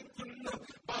strengthened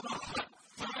by the hot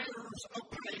fires of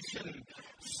passion.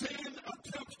 Sin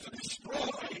attempts to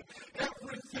destroy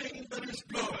everything that is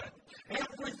good,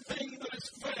 everything that is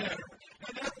fair,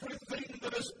 and everything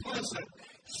that is pleasant.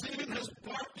 Sin has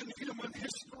darkened human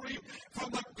history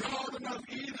from the Garden of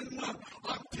Eden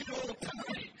until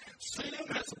tonight. Sin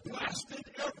has blasted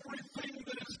everything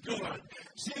that is good.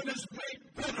 Sin has made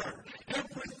bitter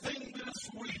everything that is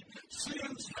sweet.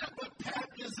 Sin's habitat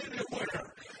is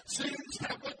anywhere. Sin's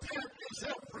habitat is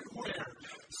everywhere.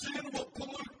 Sin will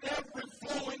pollute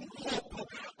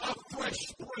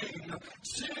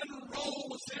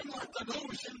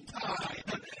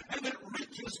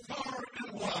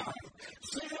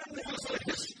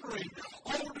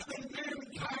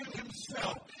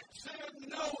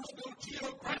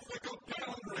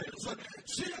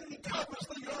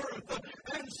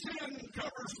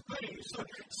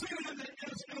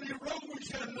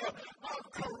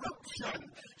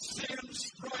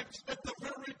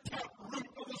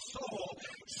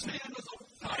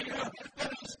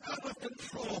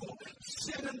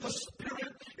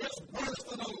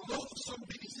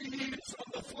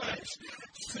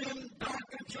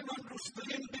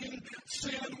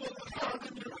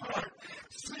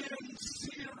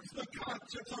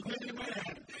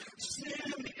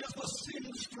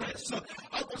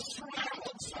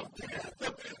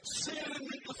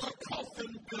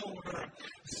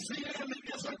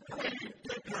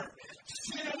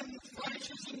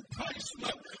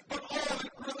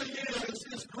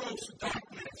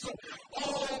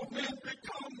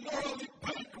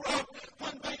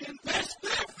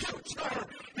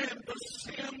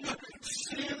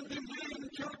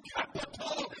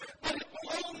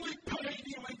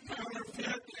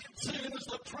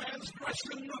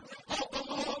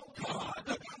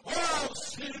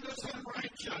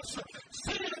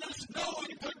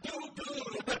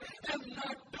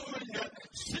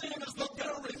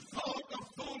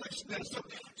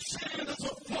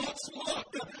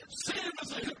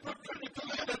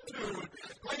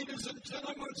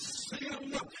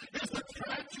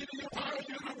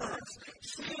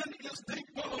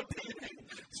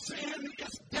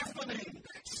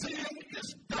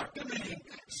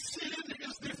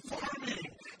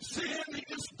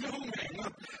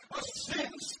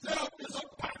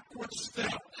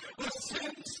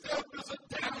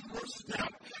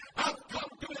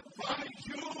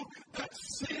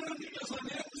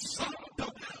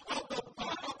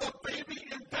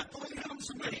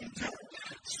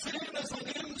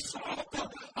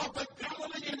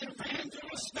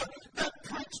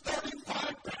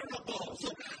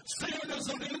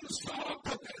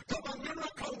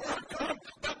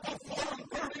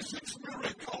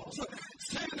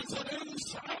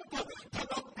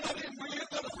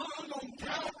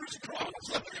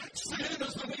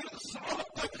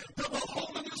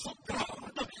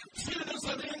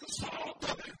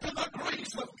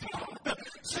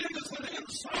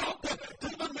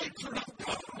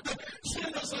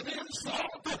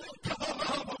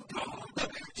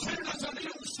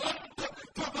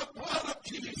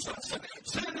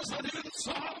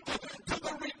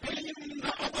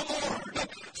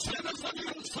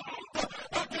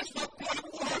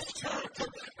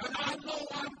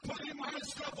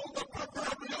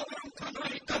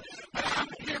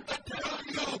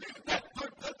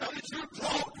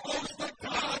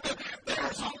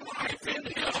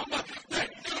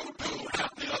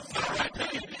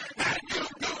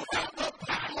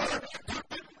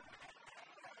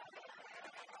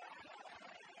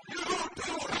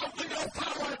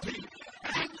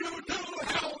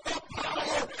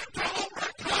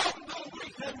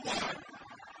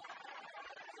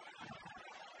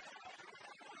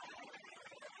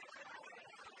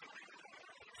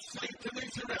Satan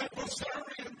is your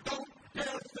adversary, and don't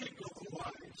dare think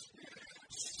otherwise.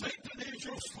 Satan is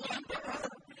your slanderer,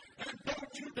 and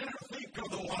don't you dare think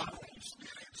otherwise.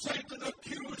 Satan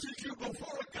accuses you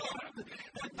before God,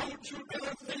 and don't you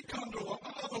dare think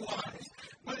otherwise.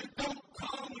 But it don't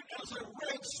come as a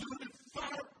red-suited,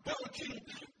 fire-belching,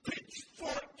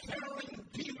 pitchfork-carrying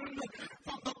demon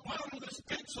from the bottomless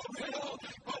pits of hell,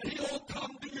 but he'll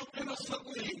come to you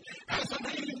innocently as an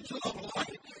angel of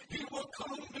light. He will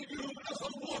come to you as a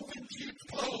wolf in sheep's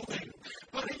clothing,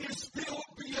 but he is still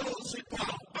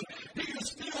Beelzebub. He is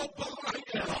still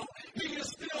Belial. He is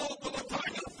still the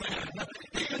Leviathan.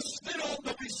 He is still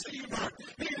the deceiver.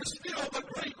 He is still the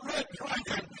great red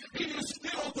dragon. He is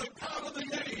still the God of the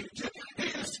age. He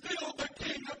is still the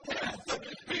king of death.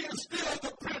 He is still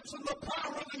the prince of the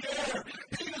power of the air.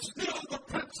 He is still the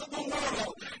prince of the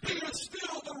world. He is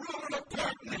still the ruler of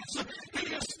darkness. He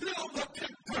is still the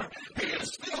victor. He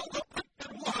is still the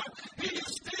wicked one. He is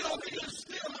still,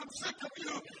 I'm sick of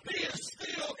you. He is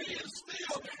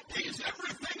he's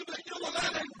everything that you will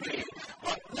let him be.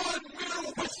 But one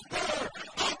mere whisper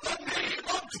of the name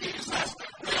of Jesus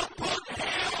will put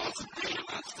hell's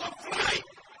demons to flight.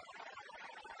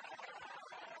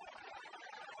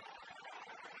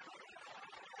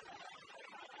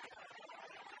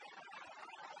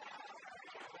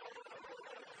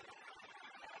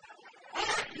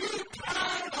 Aren't you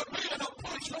tired of being a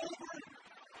pushover?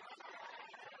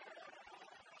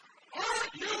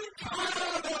 Aren't you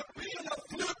tired of being a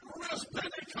flip-wrist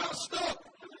Pentecostal?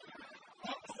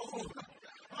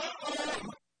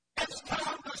 It's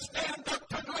time to stand up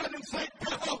tonight and say,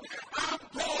 devil, I'm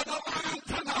drawing a line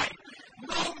tonight.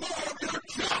 No more of your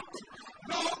junk.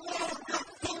 No more of your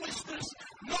foolishness.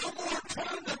 No more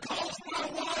trying to cause my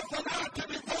wife and I to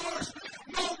divorce.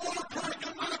 No more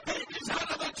dragging my babies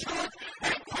out of the church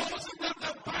and causing them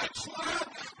to backslide.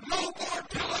 No more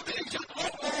television.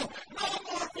 No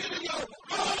more video.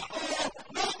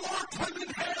 No more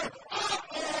trimming hair.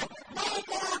 No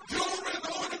more jewelry and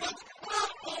ornaments.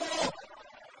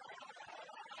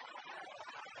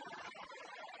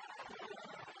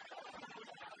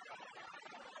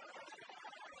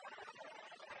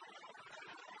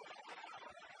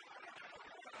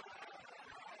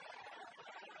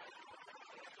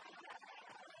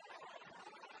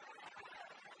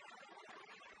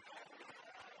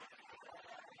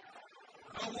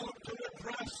 I want to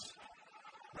address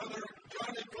Brother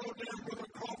Johnny Godin, Brother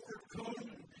Crawford Cohn,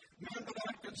 men that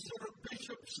I consider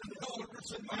bishops and elders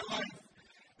in my life.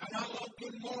 And I love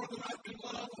them more than I can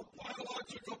love a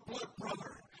biological blood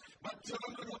brother. But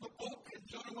gentlemen of the book and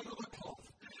gentlemen of the cloth,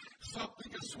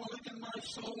 something is swelling in my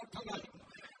soul tonight.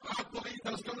 I believe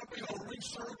there's going to be a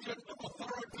resurgence of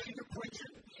authoritative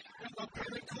preaching in the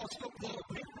Pentecostal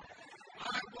pulpit.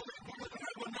 I believe we're going to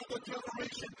have another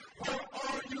generation. Where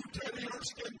are you, Teddy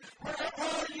Erskine? Where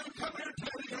are you? Come here,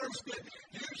 Teddy Erskine.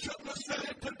 You shouldn't have said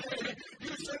it today.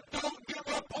 You said, don't give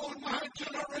up on my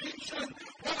generation.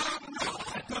 But I'm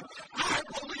not. I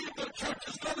believe the church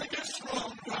is going to get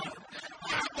stronger.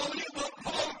 I believe the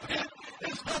pulpit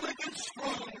is going to get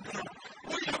stronger.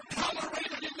 We have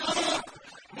tolerated enough.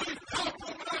 We've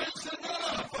compromised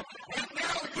enough. And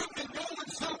now you can go in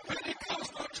some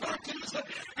Pentecostal churches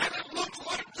and it looks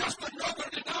like just another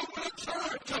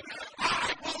denominational church.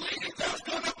 I believe there's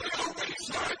going to be a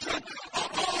resurgence of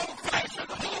old-fashioned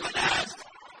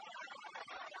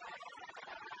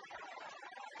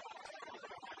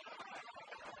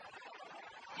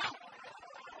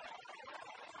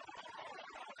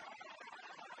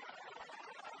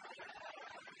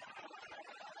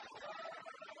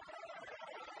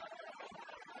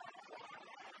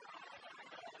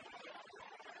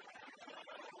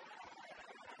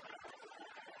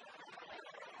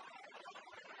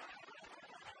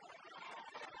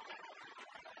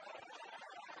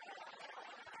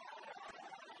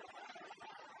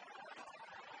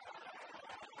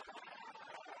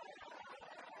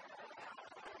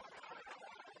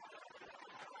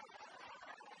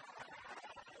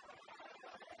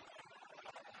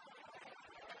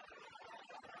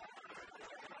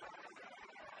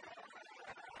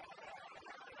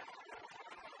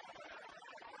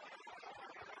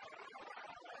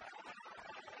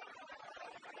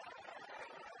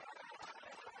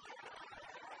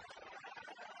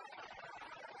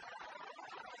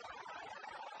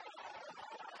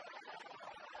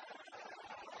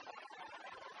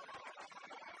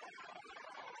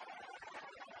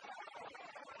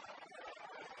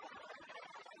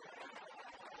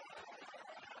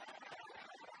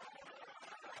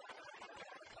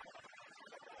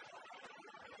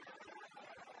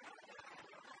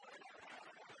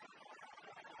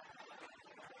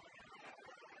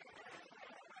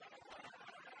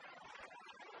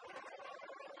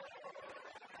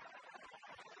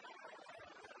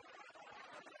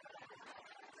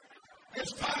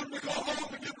It's time to go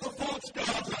home and get the false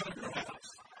gods out of your house.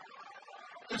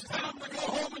 It's time to go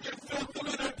home and get filth and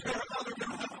inertia out of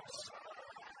your house.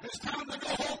 It's time to go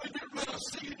home and get rid of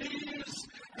CDs.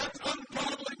 That's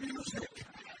ungodly music.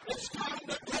 It's time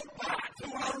to go back to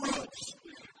our roots.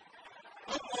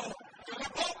 Uh-oh. And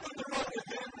I've opened the road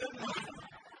again, didn't I?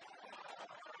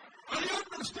 I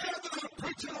understand that I'm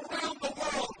preaching around the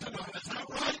world tonight. Is that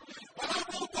right? But I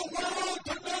want the world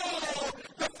to know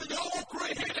that the old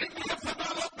great-headed man from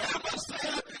Alabama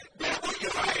said, devil, you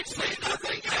ain't seen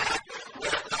nothing yet.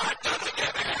 We're not going to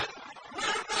give in.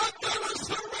 We're not going to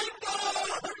surrender.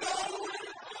 No.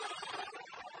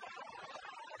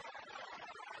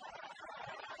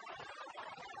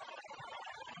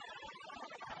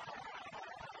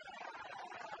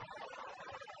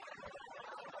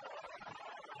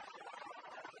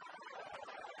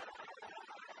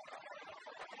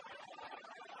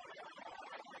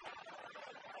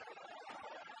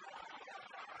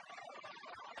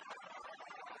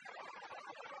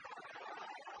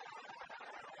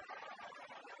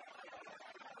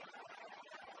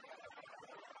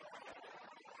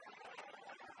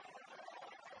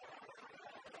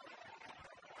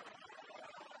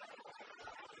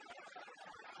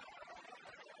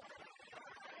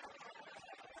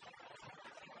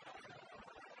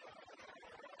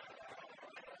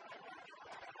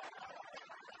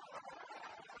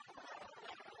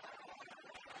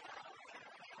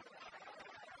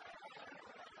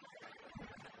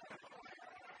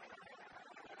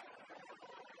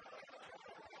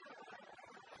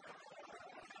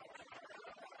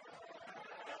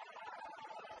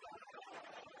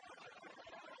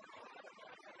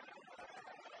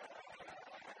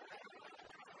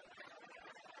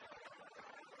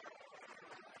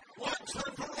 Once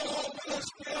and for all, let us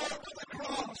go to the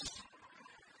cross.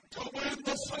 To win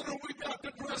the sinner, we got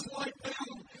to dress like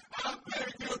them. I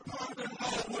beg your pardon,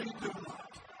 no, we do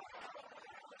not.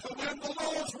 To win the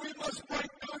laws, we must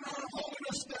break down our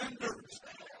holiness standards.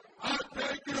 I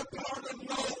beg your pardon,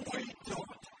 no, we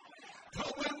don't.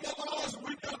 To win the laws,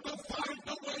 we got to find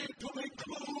a way to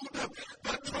include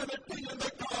the Trinity and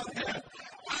the Godhead.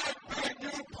 I beg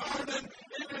your pardon,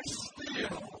 it is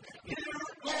still here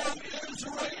on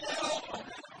Israel.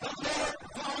 The Lord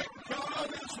thy God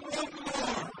is one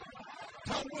Lord.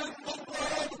 To win the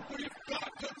world, we've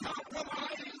got to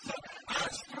compromise our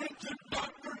stringent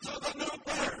doctrines of the new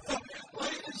birth.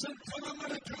 Ladies and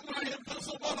gentlemen, to my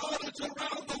invisible audience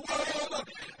around the world,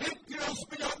 it gives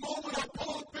me a moment of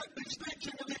pulpit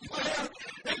distinction to declare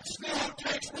it still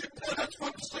takes repentance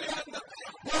from sin,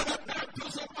 word of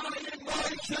baptism by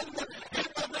immersion in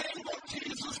the name of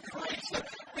Jesus Christ,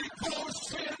 because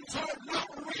sins are not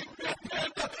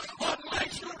remitted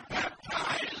unless you're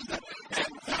baptized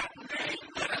in that name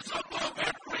that is above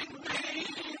every name.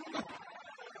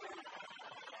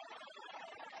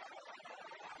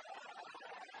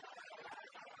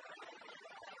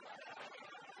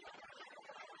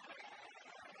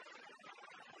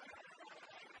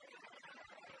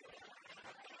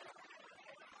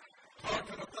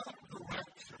 Talking about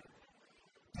direction,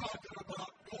 talking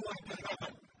about going to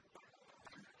heaven.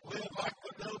 Live like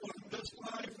the devil in this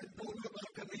life and go live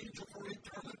like an angel for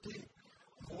eternity.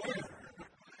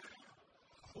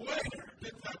 Where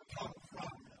did that come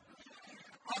from?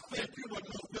 I think you would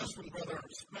know this one, Brother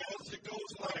Smells. It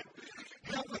goes like,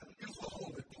 heaven is a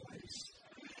holy place,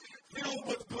 filled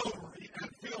with glory and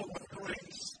filled with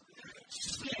grace.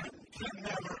 Sin can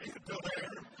never enter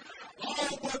there.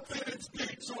 All within its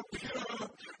gates are pure,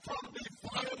 from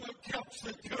defilement kept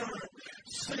secure.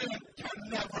 Sin can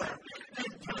never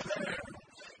enter there.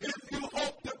 If you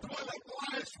hope to dwell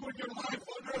at last when your life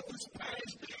on earth is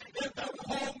past, in that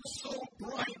home so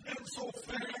bright and so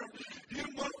fair, you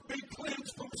must be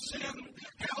cleansed from sin,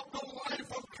 have the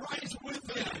life of Christ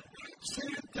within.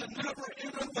 Sin can never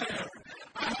enter there.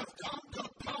 I have come to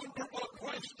ponder a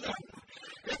question.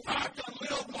 If I can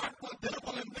live like the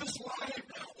devil in this life,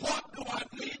 what do I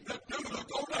need to do to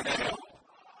go to hell?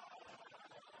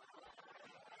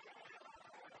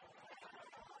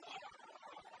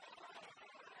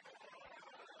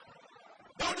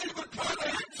 Don't even try to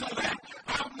answer that.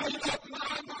 I've made up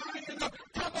my mind.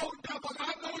 Come on, devil,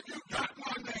 I know you got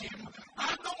my name.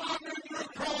 I know I'm in your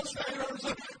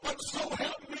crosshairs, but so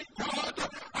help me God,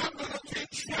 I'm going to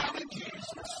keep shouting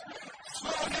Jesus. So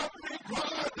help me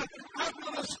God, I'm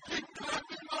going to keep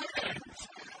clapping my hands.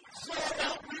 So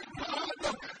help me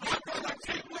God, I'm going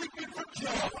to keep leaping for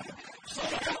joy. So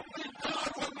help me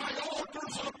God, when my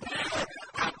altars are bare,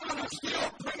 I'm going to still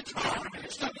preach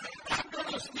harvest. I'm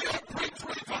going to still preach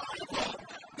revival.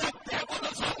 The devil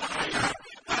is a liar.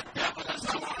 The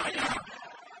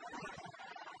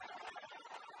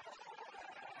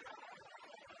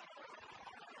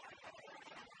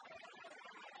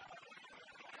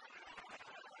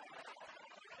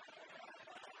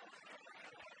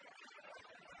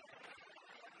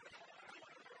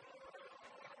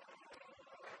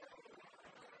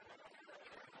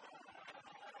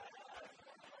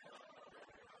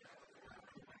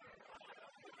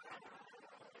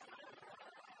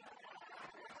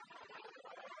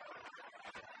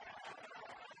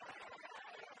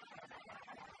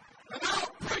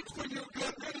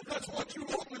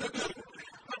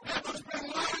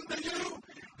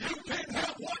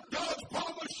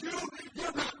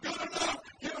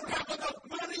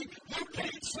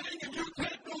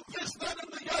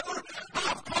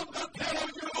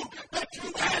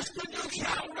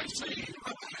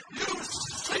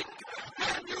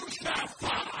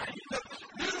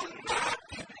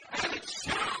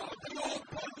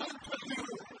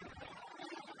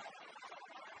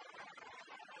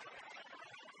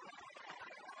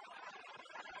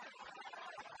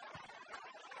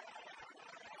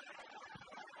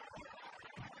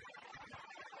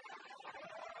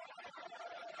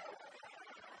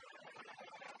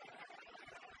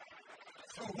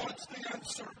So what's the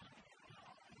answer?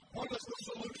 What is the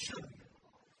solution?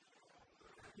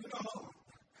 You know,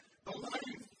 the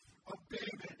life of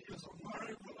David is a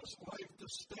marvelous life to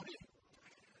study.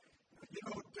 You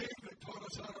know, David taught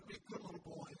us how to be good little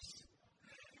boys.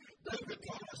 David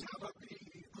taught us how to be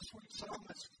the sweet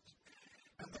psalmist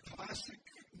and the classic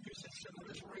musician of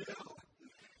Israel.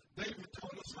 David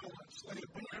taught us how to slay a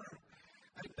bear,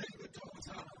 and David taught us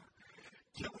how to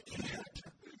kill a cat.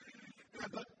 And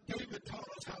David taught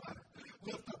us how to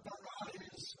lift up our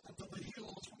eyes unto the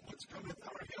hills from which cometh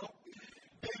our help.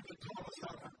 David taught us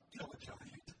how to kill a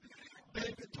giant.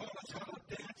 David taught us how to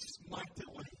dance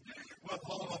mightily with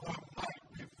all of our might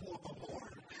before the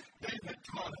Lord. David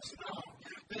taught us how.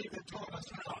 David taught us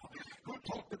how. Who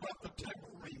talked about the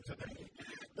tambourine today?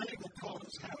 David taught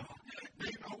us how.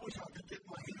 David, I wish I could get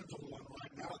my hands on one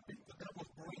right now. I'd beat the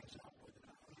devil's brains out with it.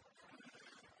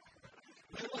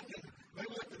 They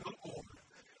like it up more.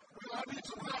 Well, I need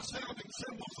some high-sounding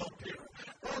cymbals up here.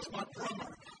 Where's my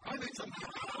drummer? I need some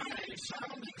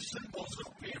high-sounding cymbals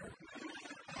up here.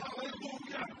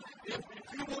 Hallelujah. If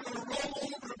you want to roll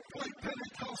over and play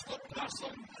Pentecostal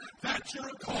possum, that's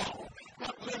your call.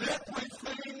 But let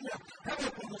everything have a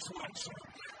voice.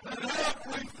 Let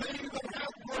everything that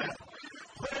have breath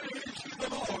praise you, the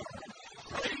Lord.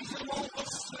 Praise Him on the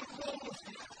cymbals.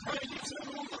 Praise Him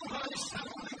on the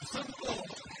high-sounding cymbals.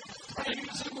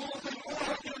 Praise Him on the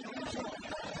organs.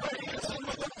 Praise Him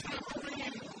on the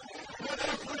tambourine. Let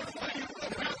everything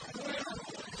that have breath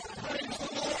praise the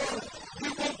Lord.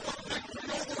 You want the victory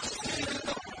over sin?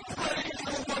 Praise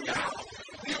your way out.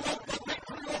 You want the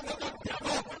victory over the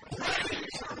devil?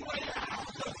 Praise your way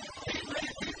out. He may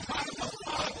be trying to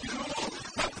find you,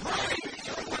 but praise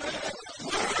your way.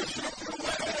 Worship your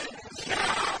way.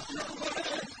 Shout your way.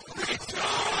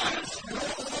 Rejoice your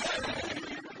way.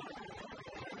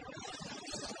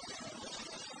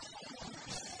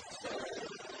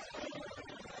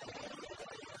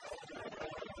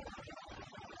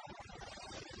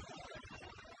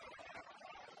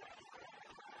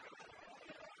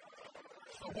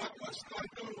 So what must I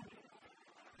do?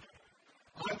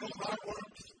 I know thy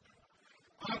works.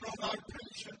 I know thy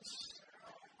patience.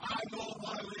 I know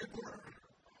thy labor.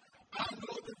 I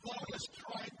know that thou hast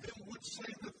tried them which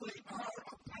say that they are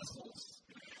apostles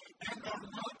and are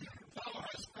not. Thou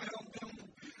hast found them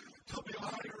to be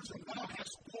liars, and thou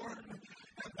hast borne,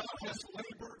 and thou hast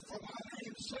labored for my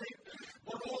name's sake.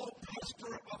 But, O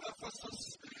pastor of Ephesus,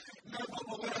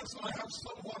 nevertheless I have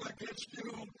somewhat against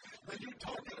you. Are you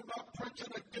talking about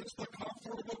preaching against the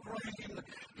comfortable grain?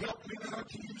 Help me now,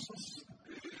 Jesus.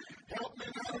 Help me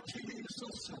now,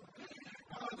 Jesus.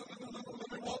 Let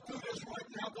me walk through this right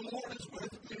now. The Lord is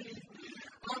with me.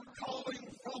 I'm calling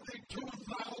for the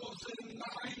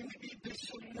 2009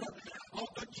 edition of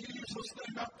the Jesus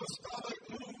Name Apostolic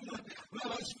Movement. Let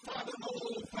us find an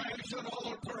old-fashioned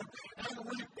altar and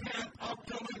repent of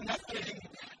doing nothing,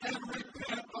 and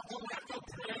repent of the lack of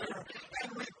prayer,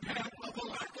 and repent of the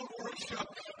lack of worship,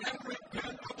 and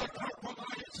repent of the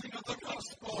compromising of the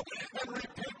gospel, and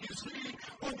repent. You see,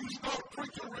 when you start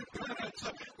preaching repentance,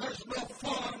 there's no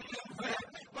fun in that.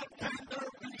 But can there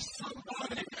be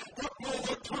somebody that blow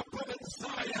the trumpet in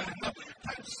Zion?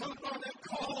 Can somebody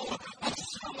call a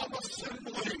solemn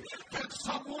assembly? Can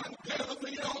someone gather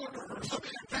the elders?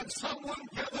 Can someone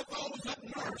gather those that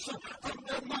nurse from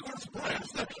their mother's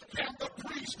breast? Can the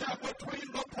priest stand between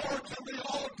the porch and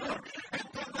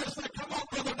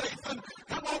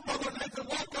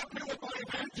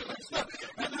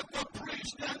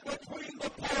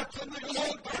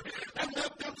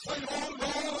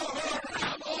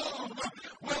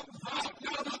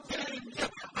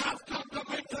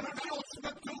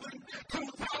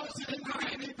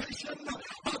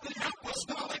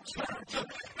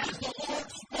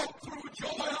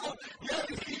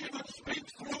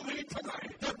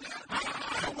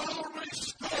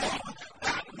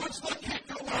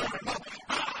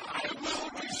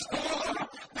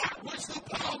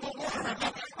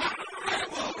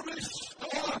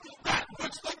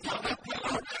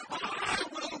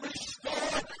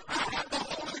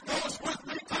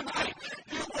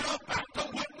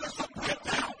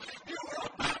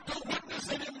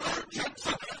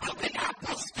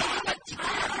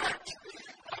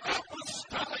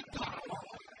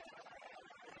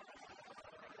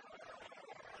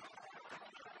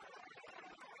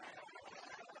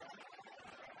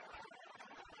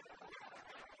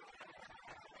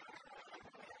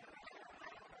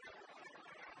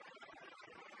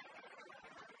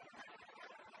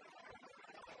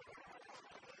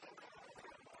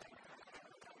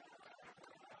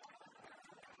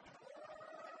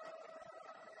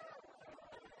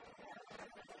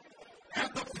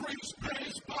priest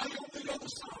passed by on the other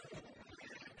side,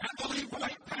 and the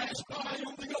Levite passed by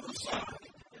on the other side.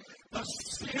 The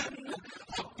sin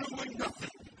of doing nothing.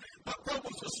 But there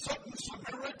was a certain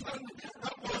Samaritan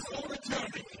that was on a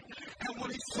journey, and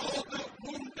when he saw the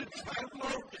wounded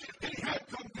traveler, he had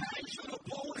compassion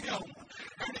upon him,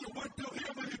 and he went to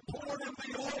him and he poured him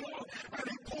the oil, and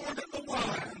he poured him the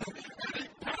wine, and he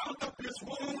bound up his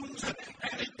wounds,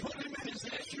 and he put him in his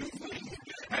SUV,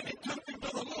 and he took him to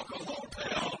the local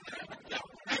hotel,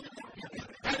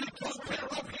 and he took care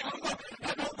of him.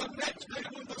 And on the next day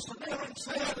when the Samaritan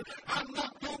said, I'm not